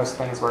most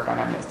things work on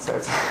MNIST, so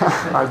it's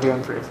hard to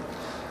improve.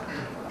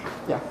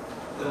 Yeah?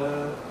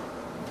 The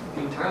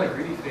entirely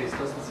greedy phase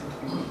doesn't seem to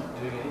be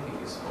doing anything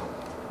useful,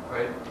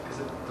 right?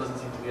 Because it doesn't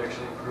seem to be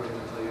actually improving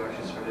until you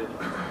actually started.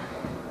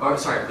 Or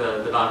sorry,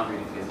 the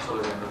non-greedy phase, the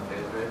totally random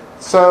phase, right?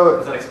 So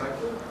is that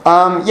expected?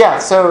 Yeah.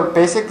 So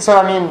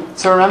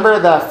remember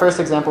the first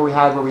example we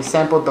had where we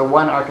sampled the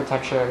one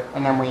architecture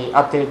and then we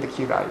updated the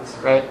Q values,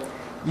 right?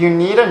 You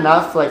need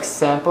enough like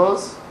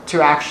samples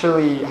to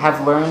actually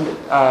have learned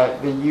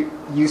the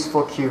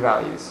useful Q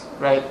values,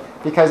 right?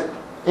 Because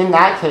in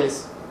that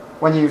case,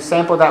 when you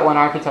sampled that one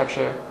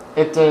architecture,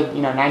 it did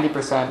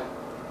 90%.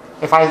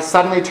 If I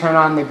suddenly turn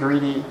on the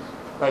greedy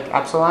like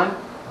epsilon,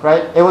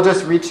 right, it will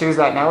just re-choose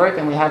that network,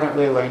 and we haven't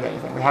really learned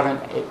anything. We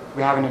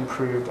haven't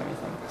improved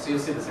anything. So you'll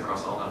see this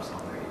across all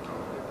epsilon greedy,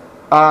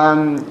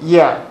 probably.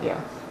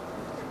 Yeah.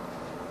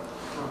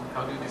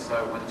 How do you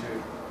decide when to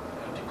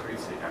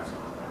decrease the epsilon?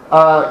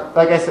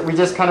 Like I said, we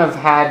just kind of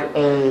had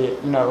a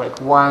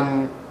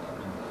one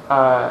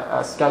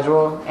a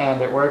schedule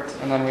and it worked,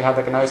 and then we had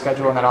like another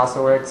schedule and that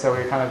also worked. So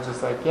we were kind of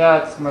just like,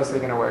 yeah, it's mostly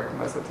going to work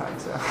most of the time.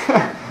 So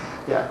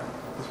yeah.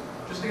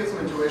 Just to get some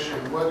intuition,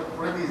 what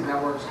do these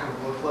networks kind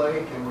of look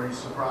like, and were you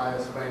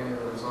surprised by any of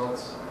the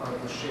results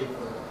of the shape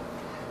of it?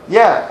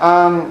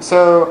 Yeah,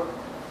 so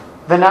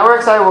the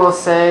networks, I will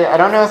say, I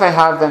don't know if I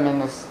have them in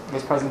this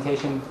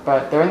presentation,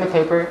 but they're in the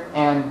paper,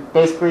 and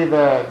basically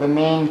the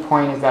main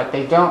point is that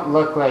they don't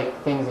look like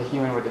things a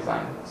human would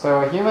design.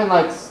 So a human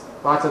likes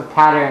lots of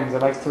patterns.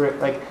 It likes to,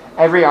 like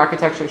every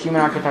human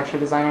architecture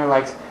designer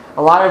likes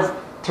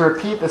to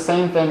repeat the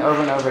same thing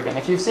over and over again.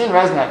 If you've seen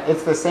ResNet,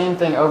 it's the same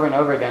thing over and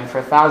over again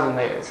for 1,000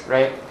 layers,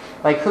 right?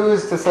 Like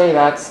who's to say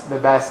that's the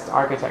best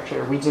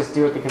architecture? We just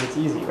do it because it's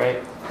easy,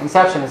 right?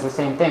 Inception is the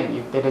same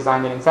thing. They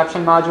designed an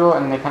Inception module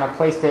and they kind of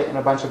placed it in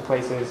a bunch of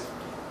places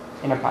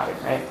in a pattern,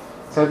 right?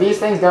 So these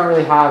things don't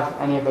really have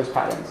any of those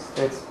patterns.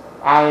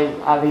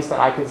 At least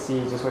that I could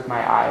see just with my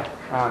eye.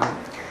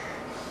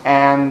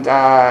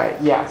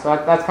 Yeah, so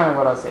that's kind of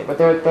what I'll say. But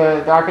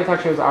the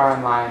architectures are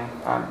online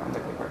on the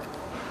paper.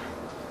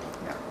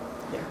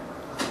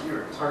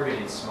 You're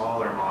targeting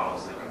smaller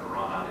models that can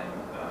run on a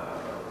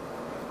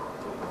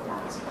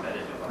performance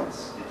embedded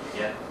device. Did you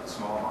get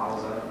small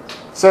models out of it?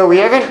 So we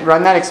haven't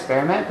run that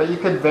experiment, but you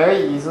could very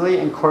easily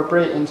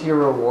incorporate into your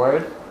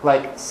reward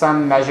like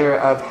some measure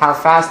of how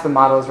fast the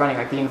model is running,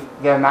 like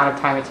the amount of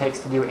time it takes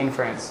to do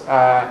inference.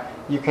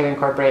 You could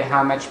incorporate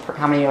how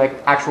many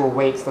like actual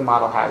weights the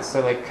model has.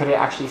 So like, could it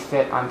actually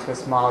fit onto a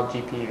small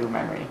GPU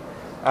memory?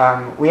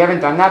 We haven't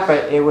done that,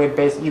 but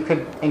you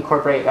could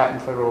incorporate that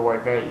into the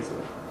reward very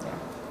easily.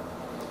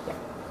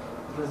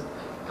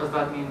 Does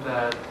that mean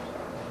that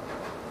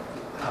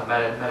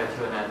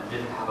MetaQNN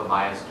didn't have a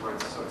bias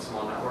towards sort of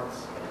small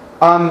networks?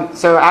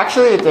 So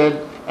actually it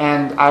did,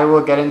 and I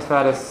will get into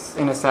that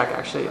in a sec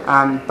actually.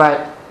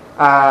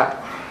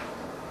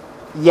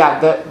 Yeah,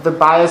 the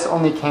bias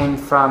only came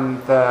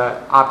from the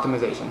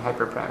optimization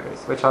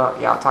hyperparameters, which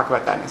I'll talk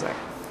about that in a sec.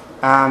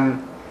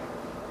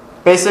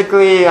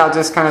 Basically, I'll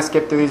just kind of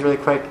skip through these really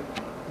quick.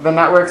 The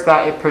networks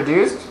that it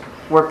produced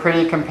were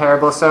pretty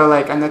comparable. So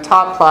like on the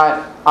top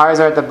plot,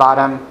 ours are at the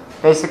bottom.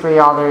 Basically,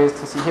 all there is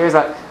to see here is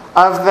that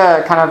of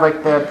the kind of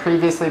like the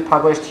previously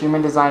published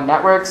human design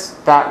networks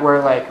that were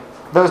like,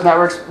 those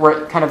networks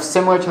were kind of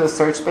similar to the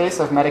search space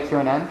of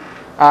MetaQNN.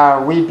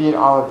 We beat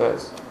all of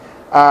those.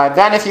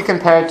 Then if you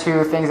compare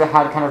to things that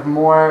had kind of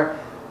more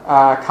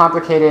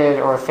complicated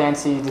or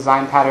fancy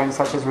design patterns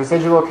such as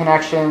residual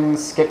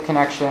connections, skip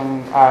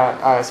connection,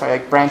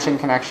 like branching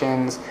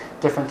connections,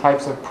 different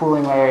types of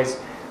pooling layers,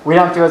 we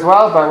don't do as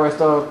well, but we're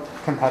still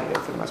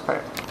competitive for the most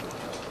part.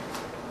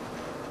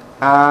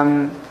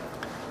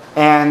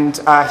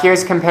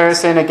 Here's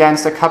comparison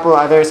against a couple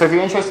others. So if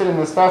you're interested in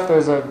this stuff,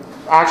 there's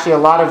actually a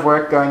lot of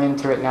work going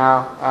into it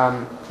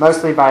now,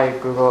 mostly by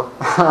Google.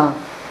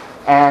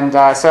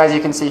 So as you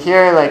can see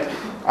here, like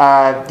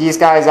these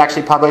guys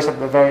actually published at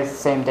the very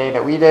same day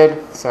that we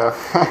did, so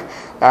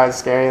that was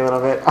scary a little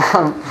bit.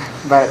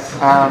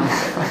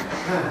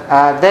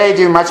 They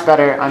do much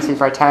better on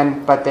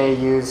CFAR10, but they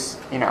use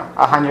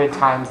 100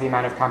 times the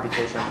amount of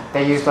computation.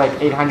 They used like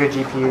 800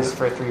 GPUs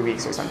for 3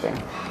 weeks or something.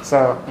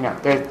 So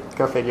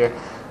go figure.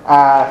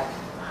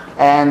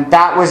 And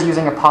that was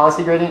using a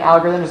policy gradient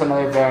algorithm, just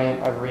another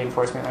variant of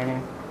reinforcement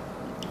learning.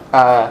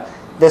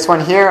 This one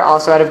here,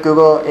 also out of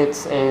Google,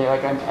 it's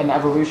an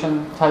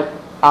evolution type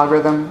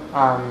algorithm,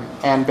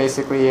 and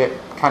basically it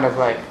kind of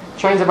like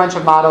trains a bunch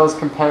of models,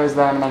 compares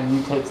them, and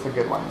then mutates the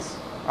good ones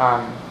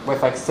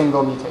with like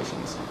single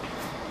mutations.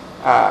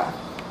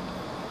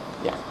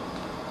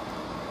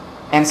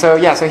 And so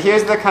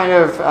here's the kind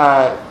of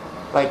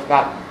like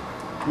that,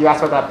 you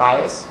asked about that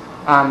bias.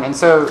 And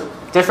so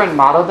different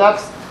model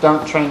depths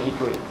don't train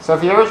equally. So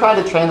if you ever try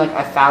to train like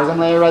a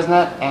 1,000-layer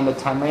ResNet and a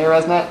 10-layer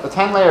ResNet, the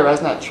 10-layer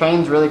ResNet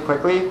trains really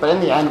quickly, but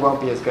in the end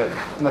won't be as good.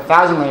 And the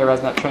 1,000-layer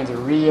ResNet trains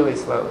really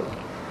slowly.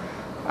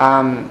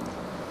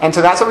 And so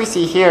that's what we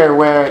see here,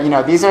 where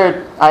these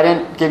are, I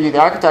didn't give you the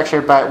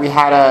architecture, but we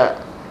had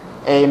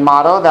a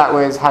model that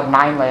had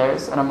 9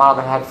 layers and a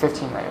model that had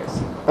 15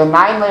 layers. The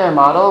 9-layer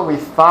model we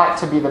thought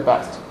to be the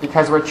best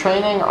because we're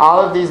training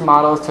all of these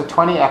models to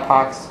 20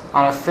 epochs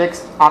on a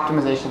fixed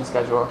optimization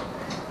schedule.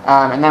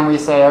 And then we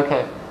say,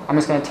 okay, I'm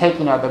just going to take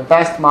the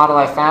best model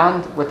I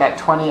found with that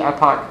 20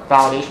 epoch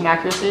validation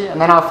accuracy, and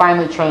then I'll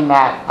finally train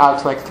that out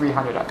to like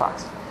 300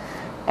 epochs.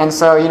 And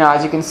so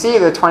as you can see,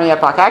 the 20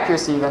 epoch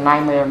accuracy, the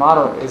 9-layer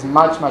model is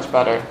much, much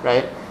better,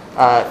 right?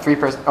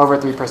 Over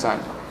 3%.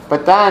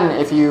 But then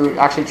if you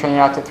actually train it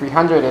out to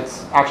 300,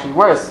 it's actually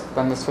worse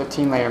than this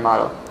 15-layer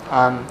model.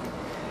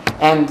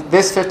 And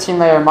this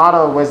 15-layer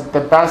model was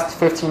the best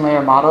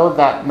 15-layer model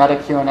that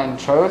MetaQNN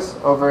chose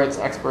over its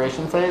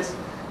exploration phase.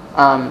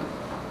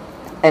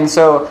 And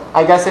so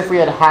I guess if we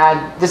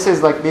had these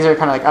are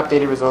kind of like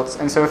updated results.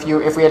 And so if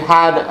we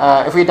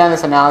had done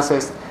this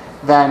analysis,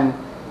 then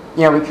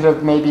we could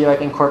have maybe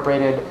like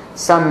incorporated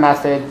some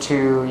method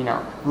to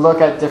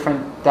look at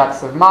different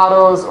depths of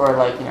models or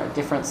like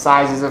different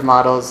sizes of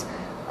models,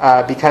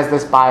 because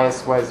this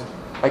bias was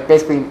like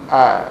basically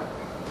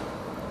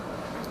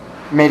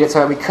made it so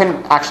that we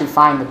couldn't actually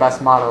find the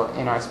best model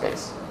in our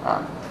space.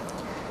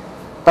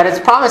 But it's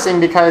promising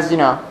because, you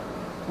know,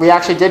 we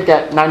actually did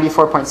get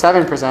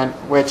 94.7%,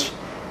 which,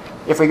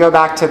 if we go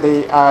back to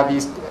the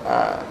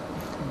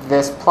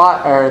this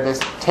plot or this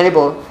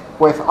table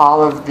with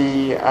all of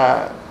the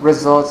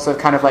results of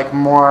kind of like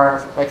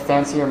more like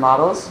fancier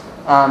models,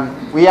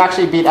 we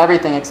actually beat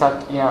everything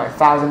except, you know, a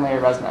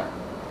 1,000-layer ResNet.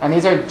 And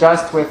these are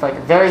just with like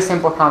very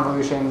simple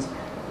convolutions,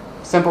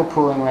 simple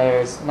pooling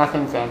layers,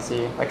 nothing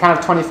fancy, like kind of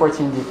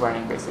 2014 deep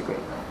learning basically.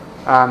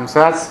 So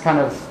that's kind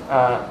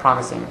of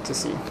promising to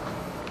see.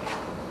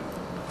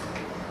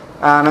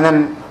 And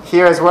then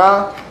here as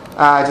well,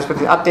 just with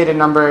the updated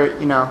number,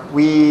 you know,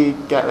 we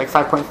get like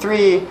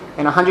 5.3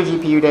 in 100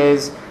 GPU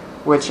days,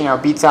 which, you know,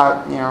 beats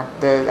out, you know,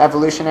 the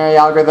evolutionary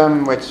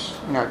algorithm, which,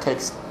 you know,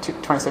 takes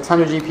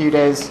 2,600 GPU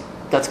days,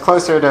 gets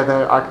closer to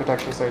the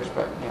architecture search,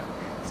 but, you know,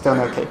 still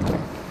no cake there.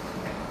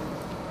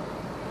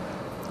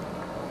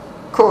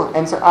 Cool.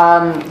 And so,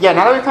 yeah,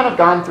 now that we've kind of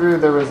gone through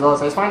the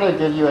results, I just wanted to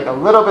give you like a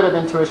little bit of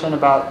intuition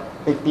about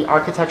the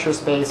architecture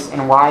space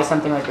and why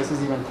something like this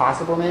is even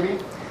possible, maybe.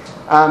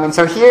 And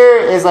so here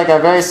is like a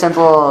very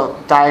simple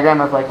diagram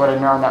of like what a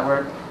neural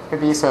network could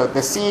be. So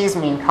the C's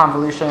mean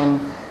convolution,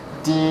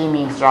 D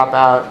means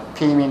dropout,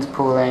 P means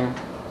pooling,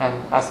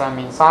 and SM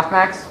means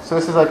softmax. So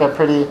this is like a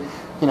pretty,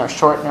 you know,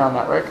 short neural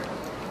network.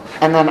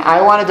 And then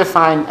I want to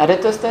define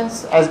edit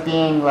distance as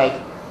being like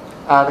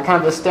the kind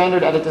of the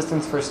standard edit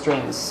distance for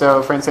strings.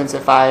 So for instance,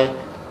 if I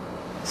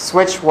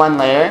switch one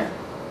layer,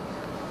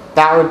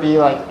 that would be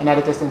like an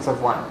edit distance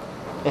of 1.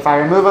 If I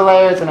remove a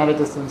layer, it's an edit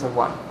distance of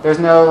 1. There's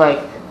no like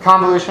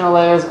convolutional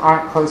layers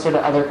aren't closer to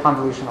other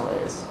convolutional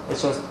layers.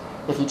 It's just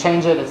if you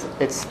change it,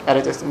 it's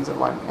edit distance of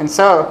 1. And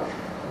so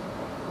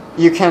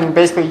you can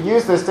basically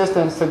use this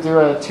distance to do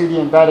a 2D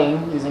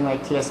embedding using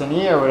like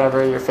TSNE or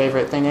whatever your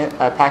favorite thing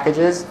package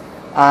is.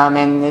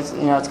 And it's,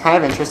 you know, it's kind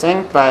of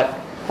interesting, but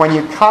when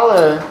you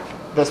color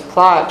this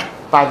plot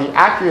by the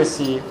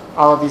accuracy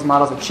all of these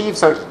models achieve,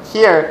 so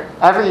here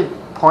every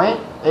point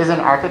is an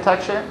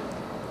architecture,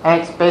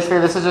 and it's basically,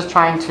 this is just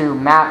trying to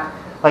map,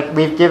 like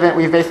we've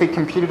basically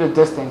computed a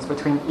distance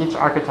between each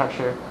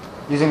architecture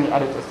using the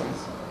edit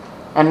distance.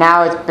 And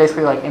now it's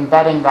basically like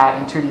embedding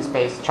that in 2D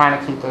space, trying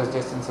to keep those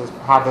distances,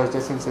 have those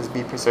distances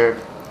be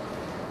preserved.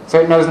 So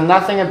it knows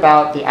nothing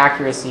about the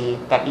accuracy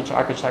that each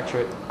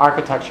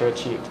architecture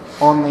achieved,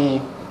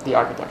 only the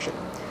architecture.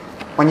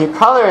 When you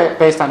color it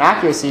based on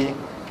accuracy,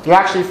 you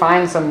actually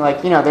find some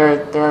like, you know,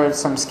 there are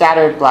some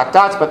scattered black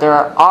dots, but there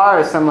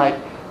are some like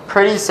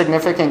pretty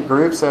significant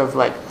groups of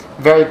like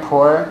very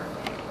poor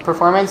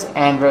performance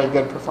and very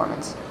good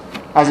performance.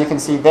 As you can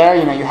see there,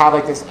 you know, you have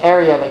like this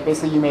area, like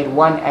basically you made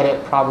one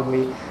edit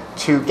probably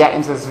to get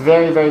into this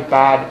very, very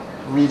bad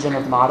region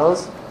of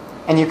models.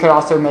 And you could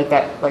also make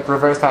that, like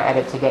reverse that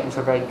edit to get into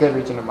a very good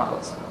region of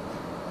models.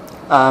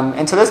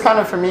 And so this kind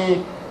of, for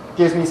me,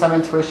 gives me some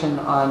intuition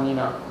on, you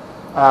know,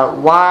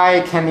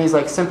 why can these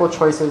like simple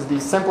choices,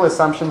 these simple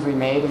assumptions we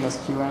made in this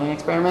Q-learning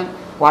experiment,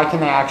 why can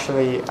they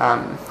actually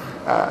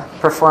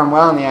perform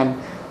well in the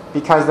end?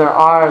 Because there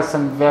are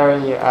some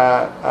very,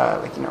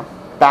 like, you know,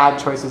 bad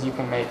choices you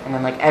can make, and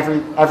then like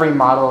every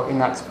model in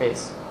that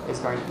space is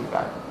going to be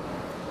bad.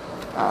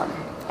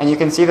 And you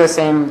can see the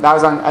same, that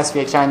was on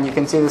SVHN, you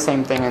can see the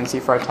same thing in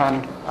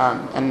C410.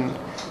 And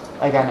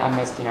again, I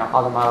missed, you know,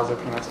 all the models are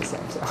pretty much the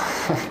same, so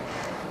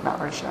not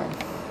worth showing.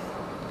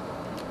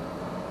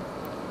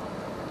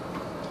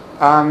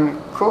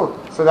 Cool.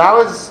 So that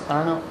was,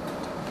 I don't know.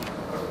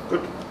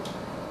 Good.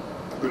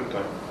 Good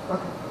time.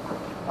 Okay.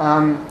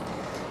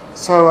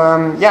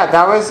 Yeah,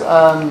 that was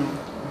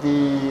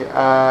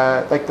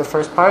like the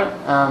first part,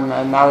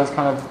 and that was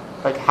kind of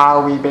like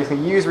how we basically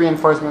use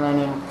reinforcement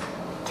learning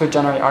to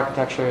generate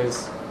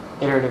architectures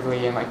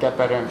iteratively and like get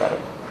better and better.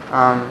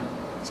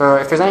 So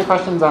if there's any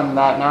questions on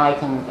that now, I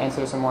can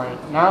answer some more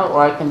now,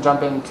 or I can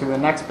jump into the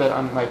next bit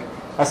on like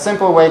a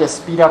simple way to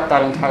speed up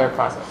that entire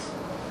process.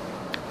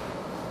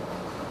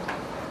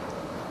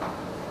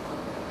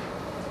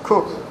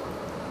 Cool.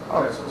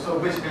 Okay, so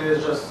basically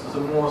it's just the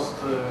most,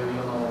 you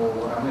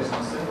know,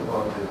 amazing thing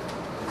about it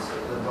is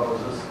about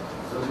this,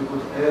 that you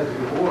could add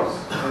rewards,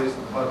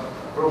 but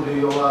probably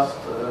you lost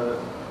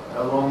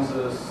along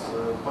this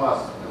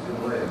path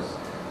between layers.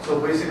 So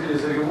basically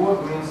the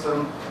reward means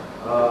in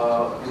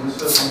a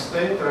certain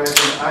state, right,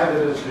 an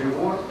average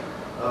reward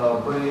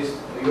based,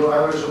 you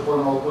average upon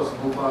all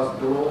possible paths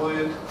below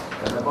it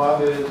and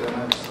above it, and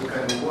that's the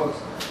kind of works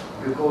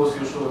because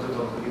you showed it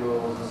on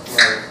your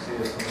slide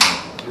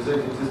CSM with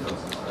any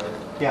distances, right?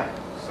 Yeah.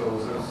 So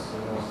that's the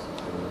most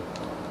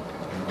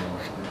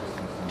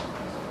interesting thing.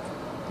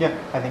 Yeah,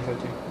 I think so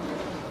too.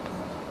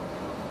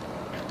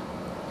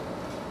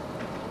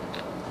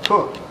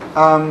 Cool.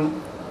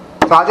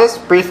 So I'll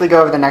just briefly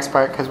go over the next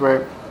part because we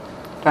don't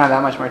have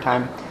that much more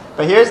time.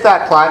 But here's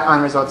that plot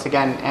on results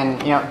again,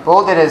 and you know,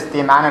 bolded is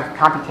the amount of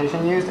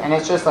computation used, and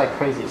it's just like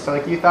crazy. So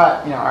like you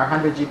thought, you know, our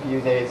 100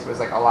 GPU days was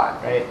like a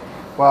lot, right?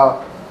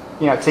 Well,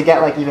 you know, to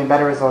get like even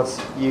better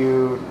results,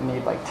 you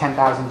need like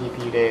 10,000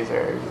 GPU days,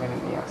 or even,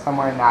 you know,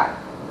 somewhere in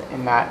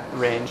that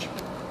range.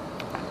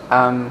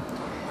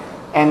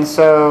 And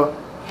so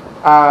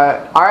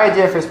our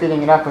idea for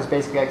speeding it up was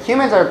basically like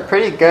humans are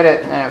pretty good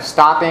at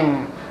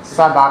stopping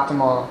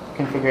suboptimal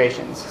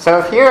configurations. So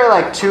if here are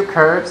like two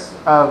curves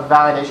of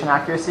validation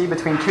accuracy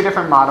between two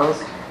different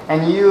models,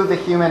 and you, the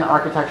human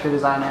architecture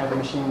designer, the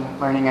machine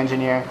learning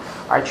engineer,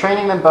 are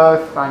training them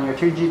both on your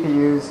two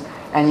GPUs,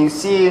 and you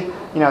see,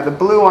 the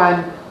blue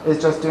one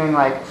is just doing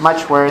like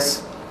much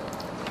worse.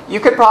 You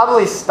could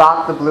probably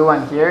stop the blue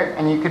one here,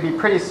 and you could be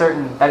pretty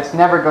certain that it's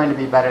never going to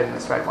be better than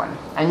this red one.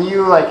 And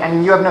you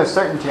have no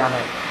certainty on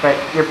it, but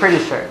you're pretty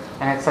sure.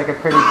 And it's like a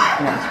pretty,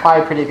 it's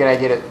probably a pretty good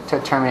idea to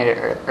terminate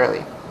it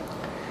early.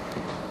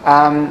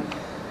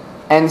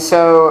 And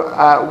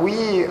so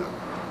we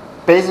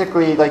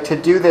basically, to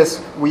do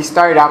this, we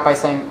started out by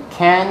saying,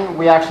 can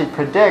we actually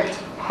predict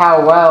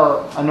how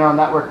well a neural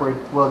network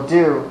will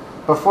do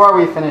before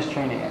we finish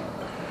training it?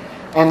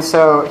 And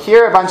so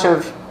here are a bunch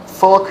of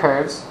full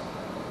curves.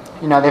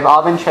 They've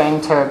all been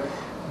trained to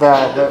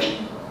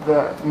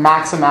the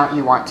max amount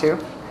you want to.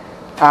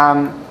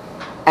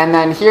 And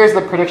then here's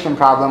the prediction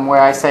problem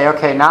where I say,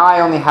 okay, now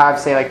I only have,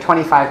 say,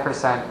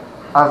 25%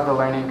 of the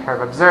learning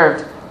curve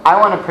observed. I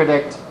want to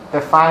predict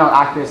the final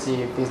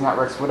accuracy these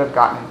networks would have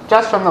gotten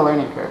just from the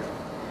learning curve.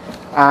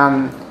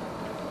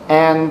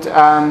 And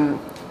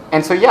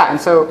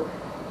so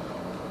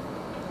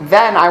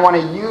then I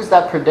want to use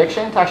that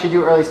prediction to actually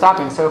do early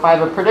stopping. So if I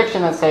have a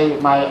prediction that, say,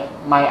 my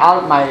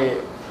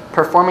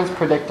performance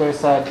predictor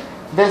said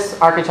this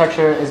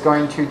architecture is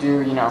going to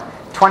do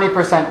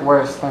 20%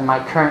 worse than my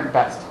current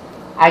best,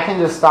 I can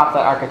just stop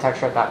that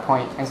architecture at that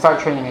point and start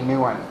training a new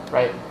one,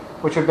 right?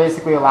 Which would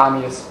basically allow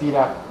me to speed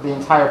up the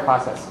entire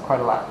process quite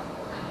a lot.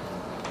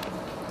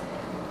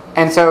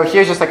 And so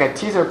here's just a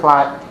teaser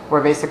plot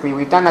where basically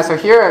we've done that. So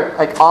here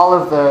are all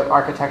of the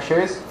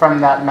architectures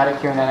from that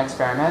MetaQNN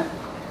experiment.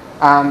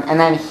 And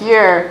then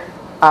here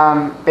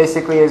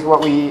basically is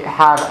what we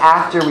have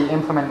after we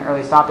implement an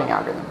early stopping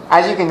algorithm.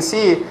 As you can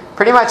see,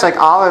 pretty much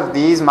all of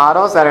these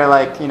models that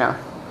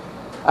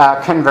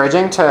are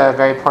converging to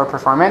very poor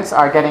performance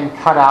are getting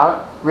cut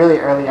out really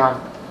early on.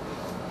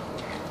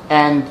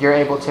 And you're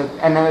able to,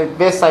 and then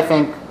this I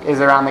think is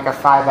around a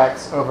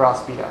 5x overall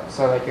speed up.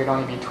 So it'd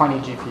only be 20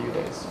 GPU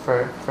days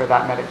for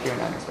that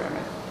MetaQNN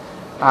experiment.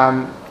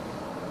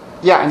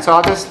 And so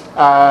I'll just,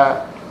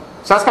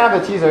 so that's kind of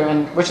the teaser,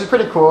 and which is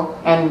pretty cool.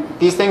 And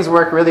these things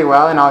work really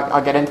well, and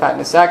I'll get into that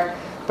in a sec.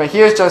 But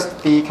here's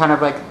just the kind of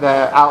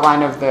the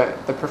outline of the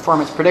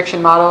performance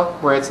prediction model,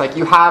 where it's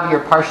you have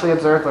your partially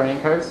observed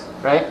learning curves,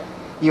 right?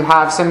 You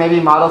have some maybe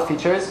model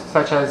features,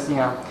 such as,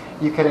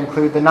 you could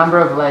include the number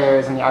of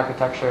layers in the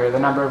architecture, the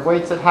number of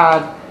weights it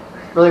had,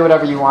 really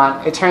whatever you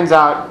want. It turns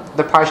out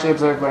the partially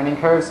observed learning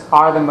curves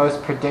are the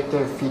most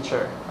predictive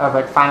feature of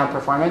final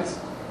performance.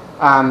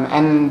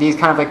 And these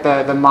kind of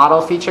the model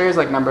features,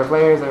 number of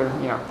layers, or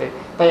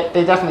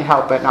they definitely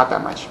help, but not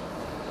that much.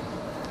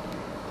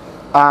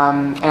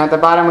 And at the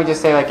bottom we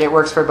just say it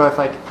works for both.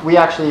 We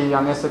actually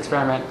on this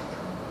experiment,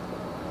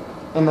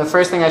 in the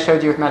first thing I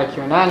showed you with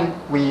MetaQNN,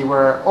 we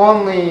were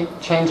only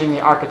changing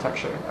the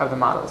architecture of the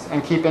models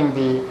and keeping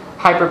the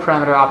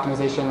hyperparameter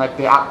optimization,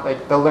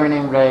 the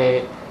learning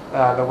rate,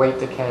 the weight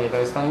decay,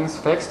 those things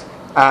fixed.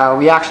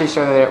 We actually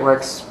show that it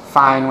works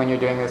fine when you're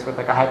doing this with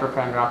a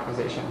hyperparameter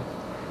optimization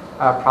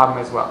problem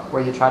as well,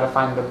 where you try to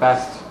find the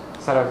best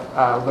set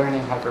of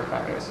learning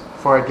hyperparameters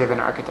for a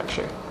given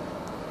architecture.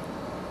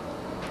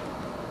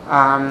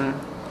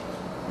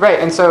 Right,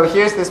 and so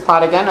here's this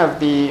plot again of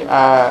the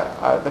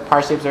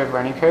partially observed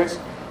learning curves.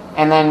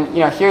 And then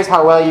here's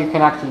how well you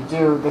can actually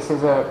do. This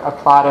is a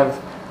plot of,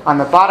 on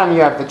the bottom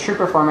you have the true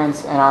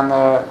performance, and on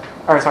the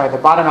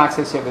bottom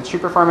axis you have the true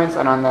performance,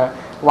 and on the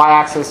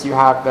y-axis you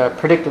have the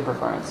predicted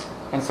performance.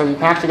 And so you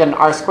can actually get an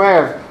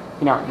R-square of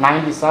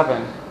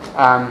 97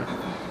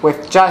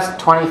 with just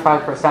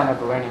 25% of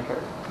the learning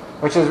curve,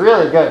 which is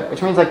really good.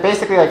 Which means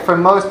basically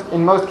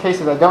in most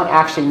cases I don't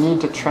actually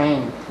need to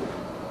train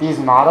these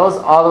models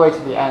all the way to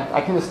the end. I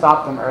can just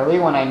stop them early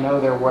when I know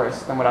they're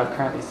worse than what I've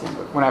currently seen,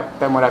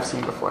 than what I've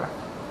seen before,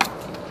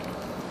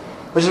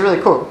 which is really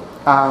cool.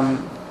 And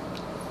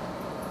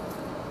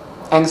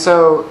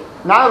so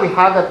now that we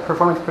have that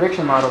performance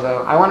prediction model,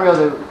 though, I want to be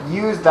able to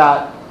use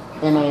that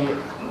in a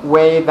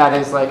way that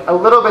is a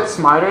little bit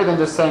smarter than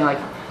just saying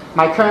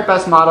my current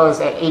best model is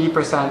at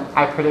 80%.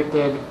 I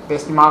predicted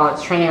this model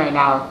it's training right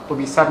now will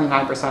be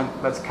 79%.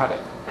 Let's cut it.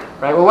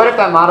 Right? Well, what if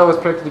that model was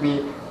predicted to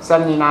be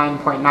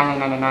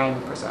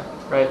 79.9999%,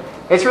 right?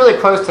 It's really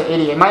close to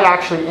 80. It might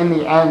actually, in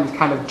the end,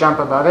 kind of jump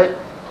above it.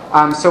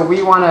 So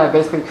we want to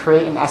basically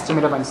create an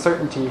estimate of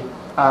uncertainty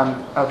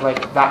of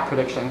that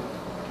prediction.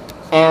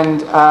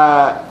 And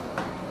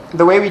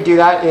the way we do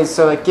that is,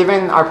 so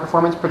given our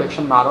performance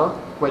prediction model,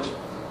 which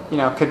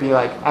could be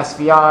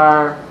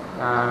SVR,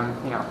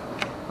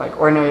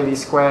 ordinary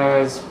least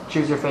squares,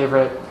 choose your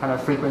favorite kind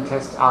of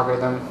frequentist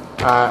algorithm,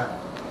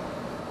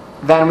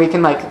 then we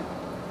can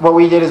what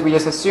we did is we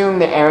just assume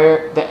the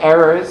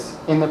errors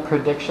in the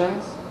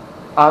predictions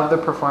of the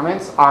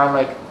performance are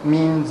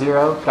mean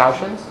zero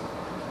Gaussians,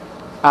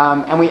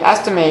 and we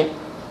estimate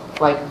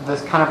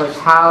this kind of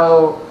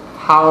how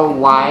how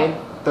wide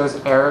those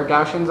error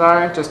Gaussians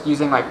are just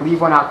using like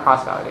leave one out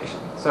cross validation.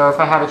 So if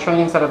I have a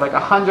training set of like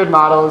 100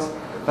 models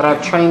that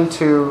I've trained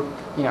to,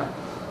 you know,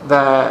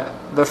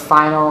 the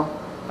final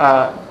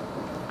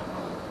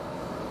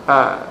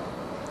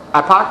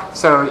epoch.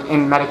 So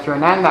in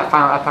MetaQNN, that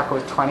final epoch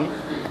was 20,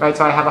 right?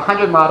 So I have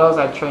 100 models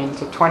I've trained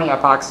to 20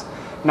 epochs.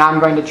 Now I'm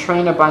going to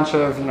train a bunch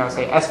of, you know,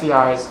 say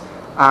SVRs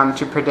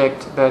to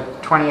predict the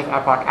 20th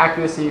epoch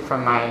accuracy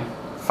from my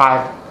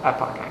 5th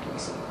epoch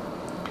accuracy,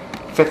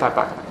 5th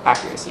epoch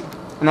accuracy.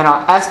 And then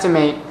I'll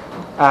estimate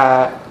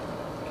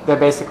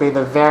basically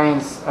the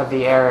variance of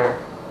the error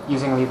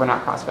using leave one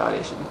out cross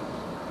validation,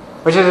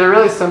 which is a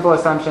really simple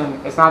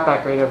assumption. It's not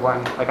that great of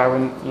one. Like I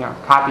wouldn't, you know,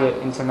 copy it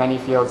into many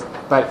fields,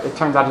 but it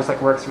turns out just like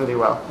works really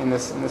well in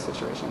this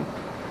situation.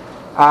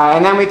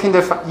 And then we can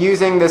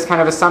using this kind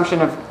of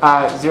assumption of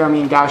zero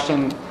mean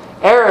Gaussian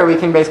error, we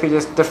can basically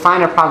just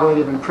define a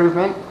probability of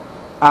improvement,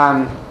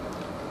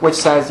 which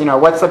says, you know,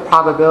 what's the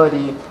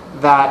probability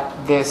that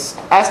this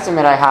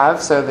estimate I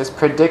have, so this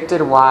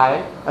predicted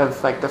y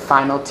of like the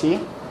final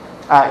t,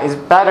 is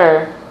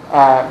better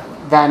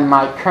than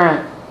my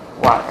current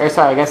y. Or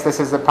sorry, I guess this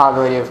is the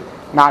probability of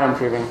not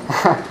improving.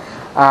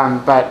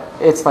 But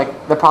it's like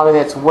the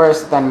probability that's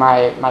worse than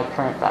my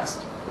current best.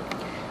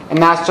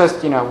 And that's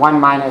just, you know, 1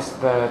 minus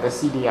the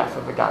CDF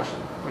of the Gaussian,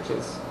 which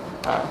is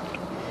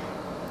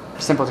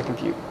simple to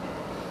compute.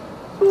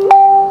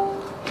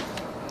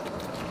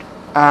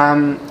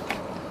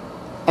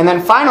 And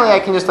then finally, I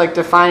can just like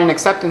define an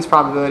acceptance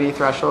probability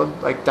threshold,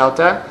 like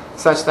delta,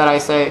 such that I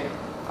say,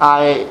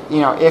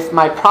 if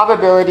my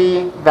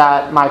probability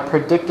that my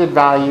predicted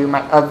value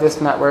of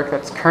this network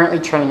that's currently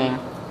training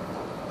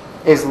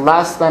is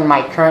less than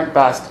my current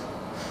best,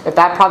 if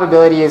that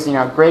probability is, you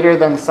know, greater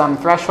than some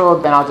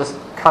threshold, then I'll just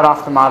cut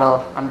off the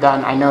model. I'm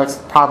done. I know it's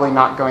probably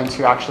not going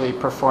to actually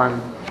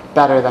perform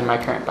better than my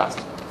current best.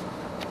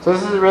 So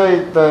this is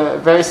really the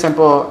very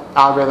simple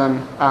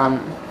algorithm, in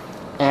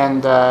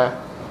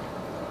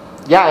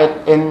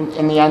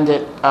the end,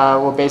 it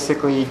will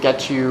basically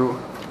get you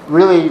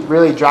really,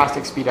 really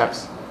drastic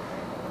speedups.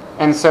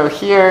 And so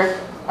here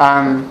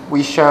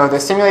we show the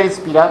simulated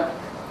speedup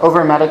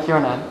over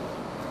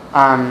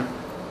MetaQNN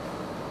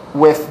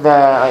with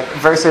the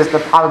versus the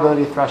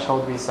probability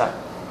threshold we set.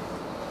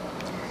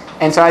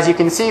 And so as you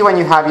can see, when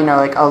you have, you know,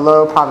 like a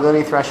low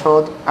probability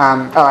threshold,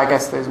 I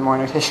guess there's more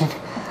notation.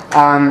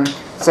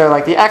 So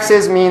like the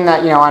x's mean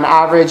that, you know, on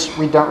average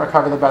we don't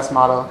recover the best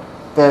model.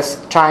 The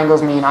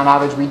triangles mean on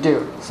average we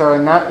do. So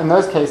in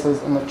those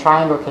cases, in the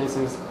triangle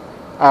cases,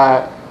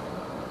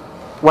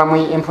 when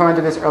we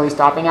implemented this early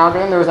stopping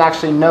algorithm, there was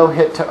actually no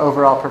hit to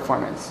overall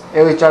performance.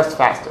 It was just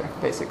faster,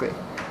 basically.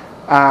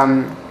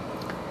 I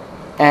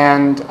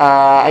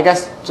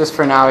guess just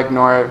for now,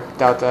 ignore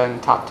delta and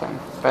top 10.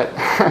 But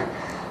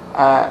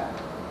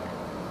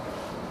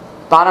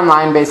bottom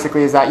line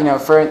basically is that, you know,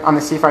 on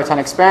the CFAR 10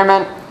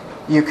 experiment,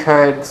 you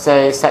could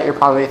say set your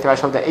probability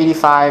threshold to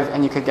 85,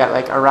 and you could get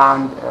like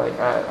around like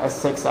a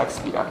 6x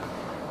speed up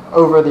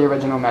over the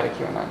original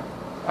MetaQNN.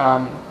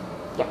 I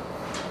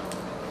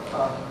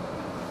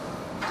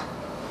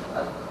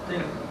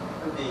think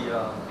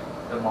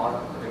the model,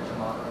 prediction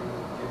model you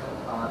given,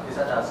 is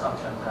that the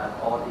assumption that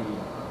all the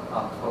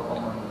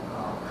performance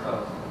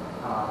curves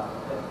are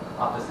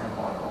the same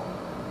model.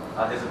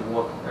 Does it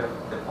work if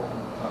the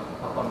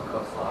performance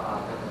curves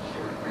are different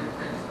shape?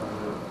 So it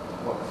will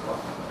work as well.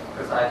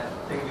 Because I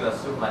think you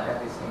assume like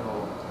every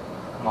single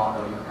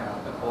model you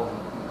have the performance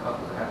curve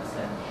to have the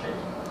same shape.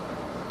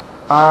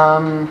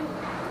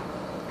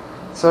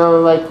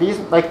 So like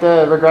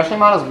the regression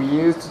models we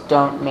used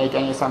don't make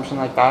any assumption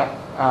like that.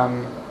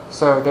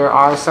 So there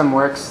are some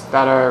works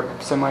that are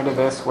similar to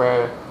this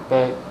where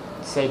they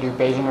say do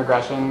Bayesian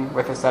regression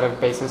with a set of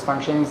basis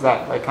functions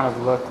that like kind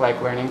of look like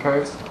learning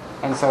curves,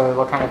 and so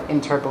they'll kind of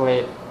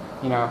interpolate,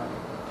 you know,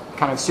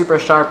 kind of super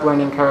sharp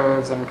learning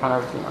curves and kind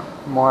of, you know,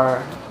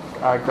 more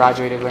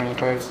graduated learning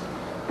curves.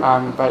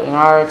 But in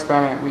our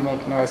experiment, we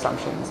make no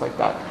assumptions like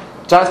that.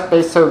 Just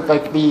based, so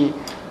like the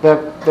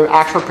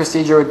actual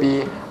procedure would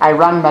be, I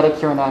run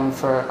MetaQNN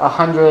for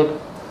 100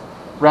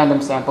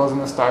 random samples in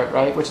the start,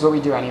 right? Which is what we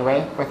do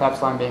anyway, with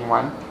epsilon being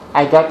 1.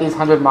 I get these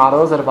 100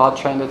 models that have all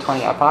trained at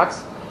 20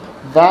 epochs.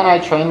 Then I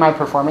train my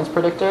performance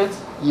predictors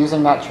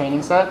using that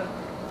training set.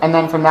 And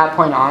then from that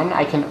point on,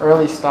 I can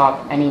early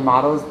stop any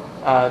models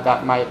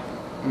that might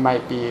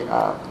be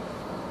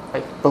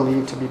like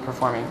believed to be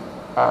performing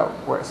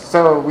worse.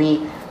 So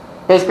we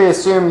basically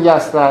assume,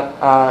 yes,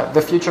 that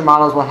the future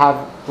models will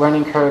have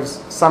learning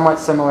curves somewhat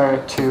similar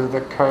to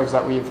the curves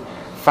that we've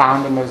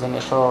found in those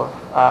initial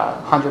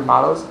 100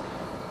 models.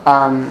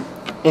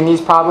 In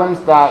these problems,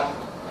 that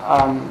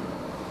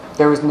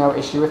there was no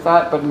issue with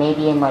that, but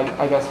maybe in like,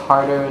 I guess,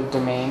 harder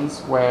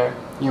domains where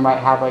you might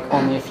have like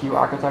only a few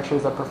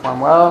architectures that perform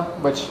well,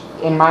 which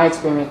in my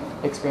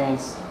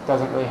experience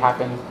doesn't really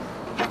happen.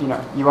 You know,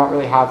 you won't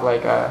really have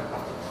like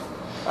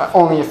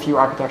only a few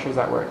architectures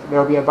that work. There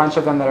will be a bunch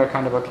of them that are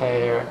kind of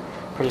okay or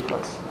pretty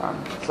close.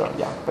 So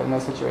yeah, but in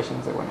those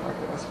situations it wouldn't work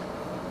with us.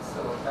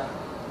 So that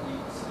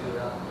leads to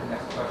the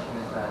next question,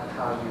 is that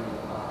how you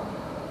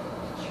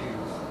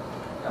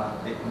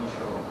the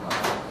initial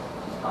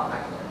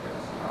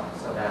architectures,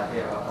 so that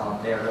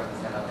they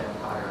represent the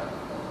entire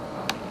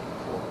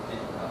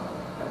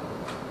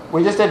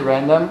we just did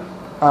random,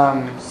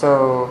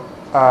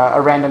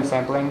 a random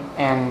sampling,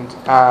 and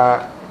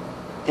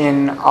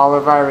in all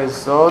of our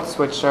results,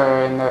 which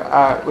are in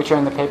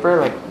the paper,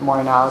 like more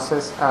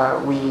analysis,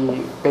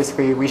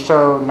 we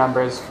show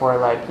numbers for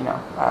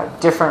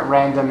different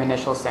random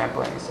initial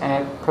samplings,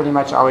 and it pretty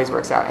much always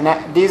works out.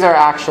 And these are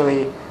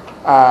actually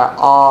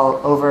all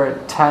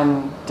over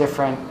 10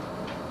 different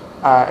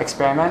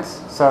experiments.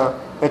 So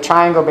the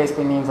triangle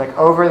basically means like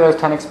over those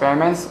 10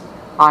 experiments,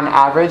 on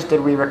average, did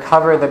we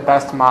recover the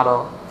best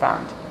model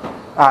found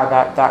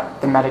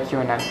that the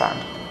meta-QNN found.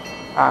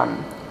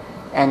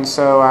 And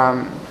so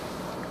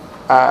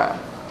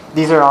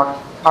these are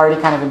all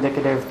already kind of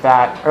indicative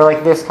that, or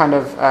like this kind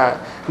of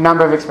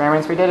number of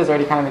experiments we did is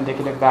already kind of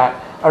indicative that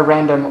a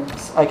random,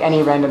 like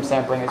any random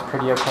sampling is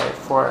pretty okay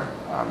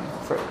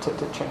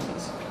to train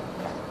these.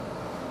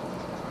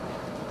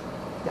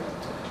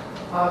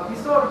 Yeah. You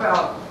thought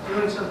about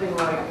doing something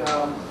like,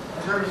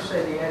 I heard you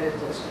say the edit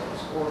distance,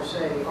 or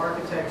say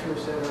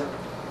architectures that are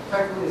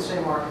effectively the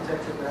same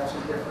architecture but have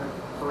some different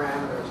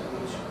parameters in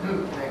each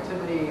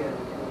connectivity and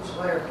in each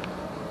layer.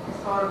 You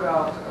thought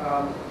about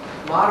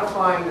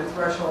modifying the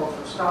threshold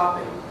for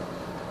stopping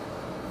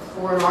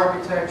for an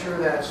architecture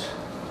that's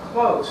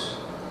close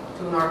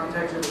to an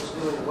architecture that's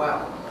doing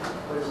well,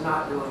 but is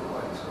not doing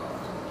quite as well.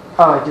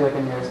 Oh, like do like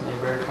a nearest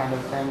neighbor kind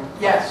of thing?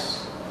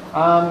 Yes.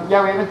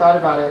 Yeah, we haven't thought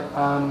about it,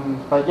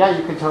 but yeah,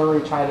 you could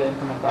totally try to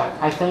implement that.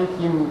 I think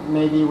you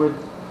maybe would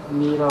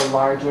need a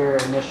larger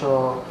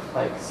initial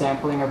like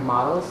sampling of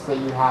models so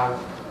that you have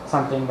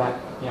something that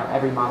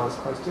every model is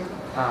close to.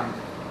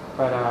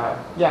 But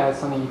yeah, it's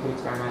something you could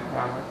experiment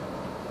around with.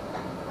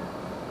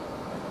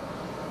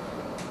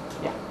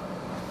 Yeah.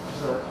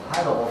 There's a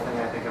high-level thing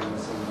I think I'm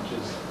missing, which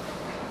is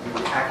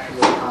the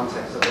actual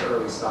context of the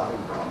early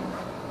stopping problem.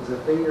 Is the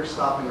thing you're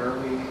stopping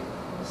early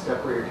a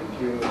step where you're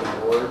computing the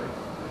reward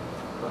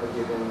of a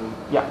given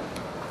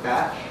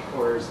batch,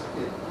 or is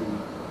it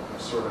the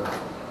sort of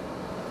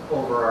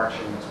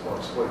overarching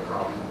exploit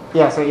problem?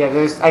 Yeah. So yeah,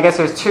 I guess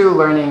there's two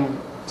learning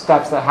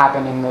steps that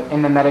happen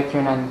in the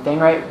meta-QNN thing,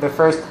 right? The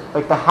first,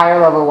 like the higher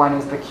level one,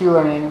 is the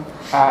Q-learning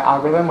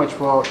algorithm, which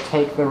will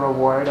take the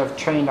reward of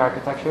trained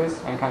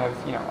architectures and kind of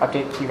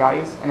update the Q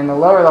values. And then the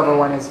lower level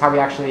one is how we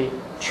actually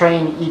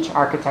train each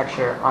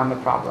architecture on the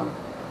problem.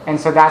 And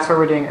so that's where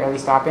we're doing early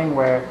stopping,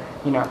 where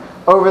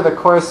over the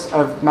course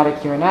of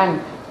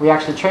meta-QNN, we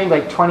actually trained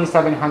like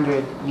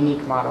 2,700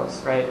 unique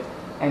models, right?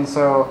 And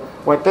so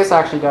what this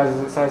actually does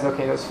is it says,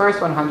 okay, those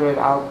first 100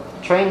 I'll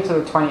train to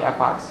the 20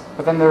 epochs,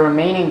 but then the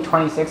remaining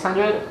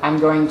 2,600 I'm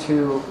going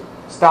to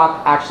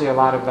stop actually a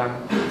lot of them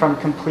from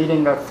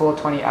completing the full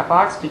 20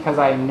 epochs because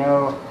I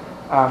know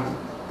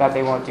that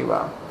they won't do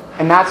well.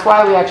 And that's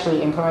why we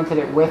actually implemented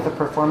it with the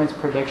performance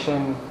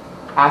prediction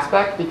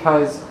aspect,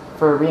 because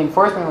for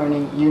reinforcement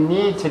learning, you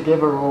need to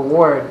give a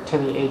reward to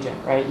the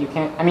agent, right? You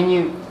can't,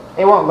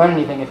 it won't learn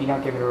anything if you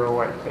don't give it a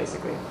reward,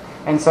 basically.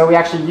 And so we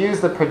actually use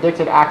the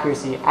predicted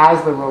accuracy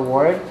as the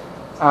reward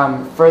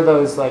for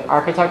those like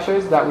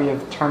architectures that we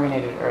have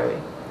terminated early.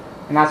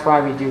 And that's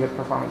why we do the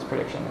performance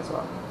prediction as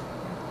well.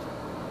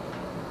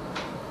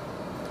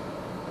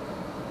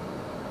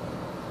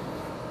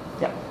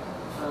 Yeah.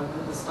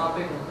 The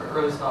stopping, or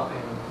early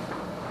stopping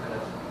kind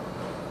of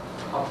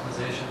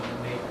optimization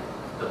make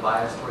the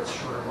bias towards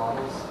shorter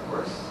models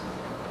worse?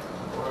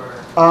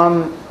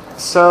 Or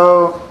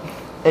so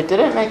it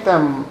didn't make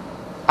them,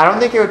 I don't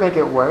think it would make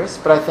it worse,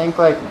 but I think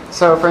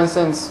so for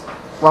instance,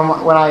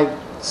 when I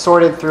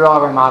sorted through all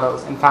of our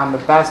models and found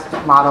the best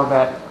model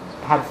that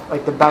had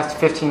like the best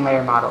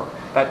 15-layer model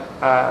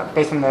that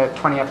based on the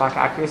 20 epoch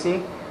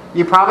accuracy,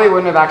 you probably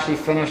wouldn't have actually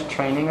finished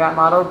training that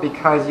model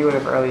because you would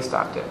have early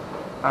stopped it.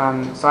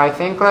 So I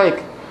think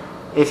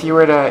if you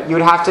would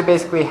have to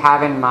basically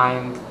have in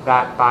mind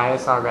that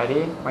bias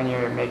already when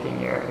you're making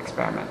your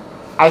experiment.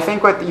 I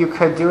think what you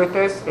could do with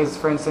this is,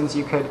 for instance,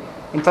 you could,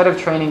 instead of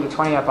training to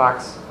 20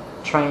 epochs,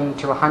 train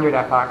to 100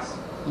 epochs,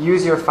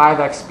 use your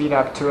 5x speed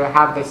up to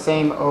have the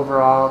same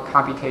overall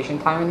computation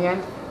time in the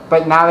end.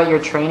 But now that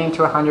you're training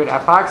to 100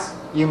 epochs,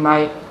 you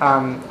might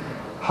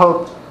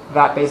hope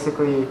that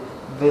basically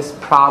this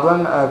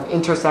problem of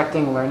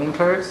intersecting learning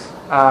curves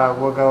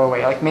will go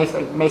away.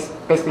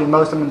 Basically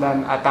most of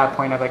them at that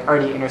point have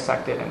already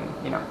intersected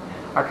and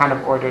are kind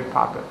of ordered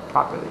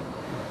properly.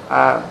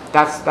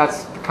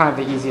 That's kind of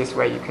the easiest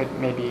way you could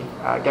maybe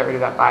get rid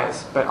of that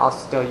bias, but I'll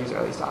still use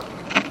early stopping.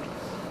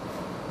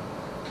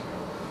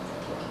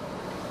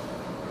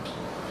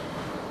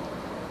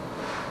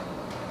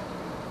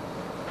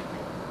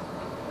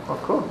 Well,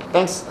 cool.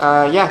 Thanks.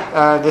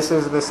 This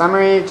is the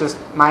summary, just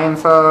my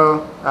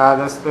info.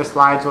 The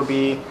slides will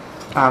be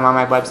on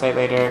my website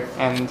later,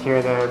 and here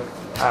are the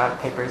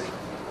papers. So,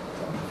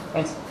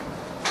 thanks.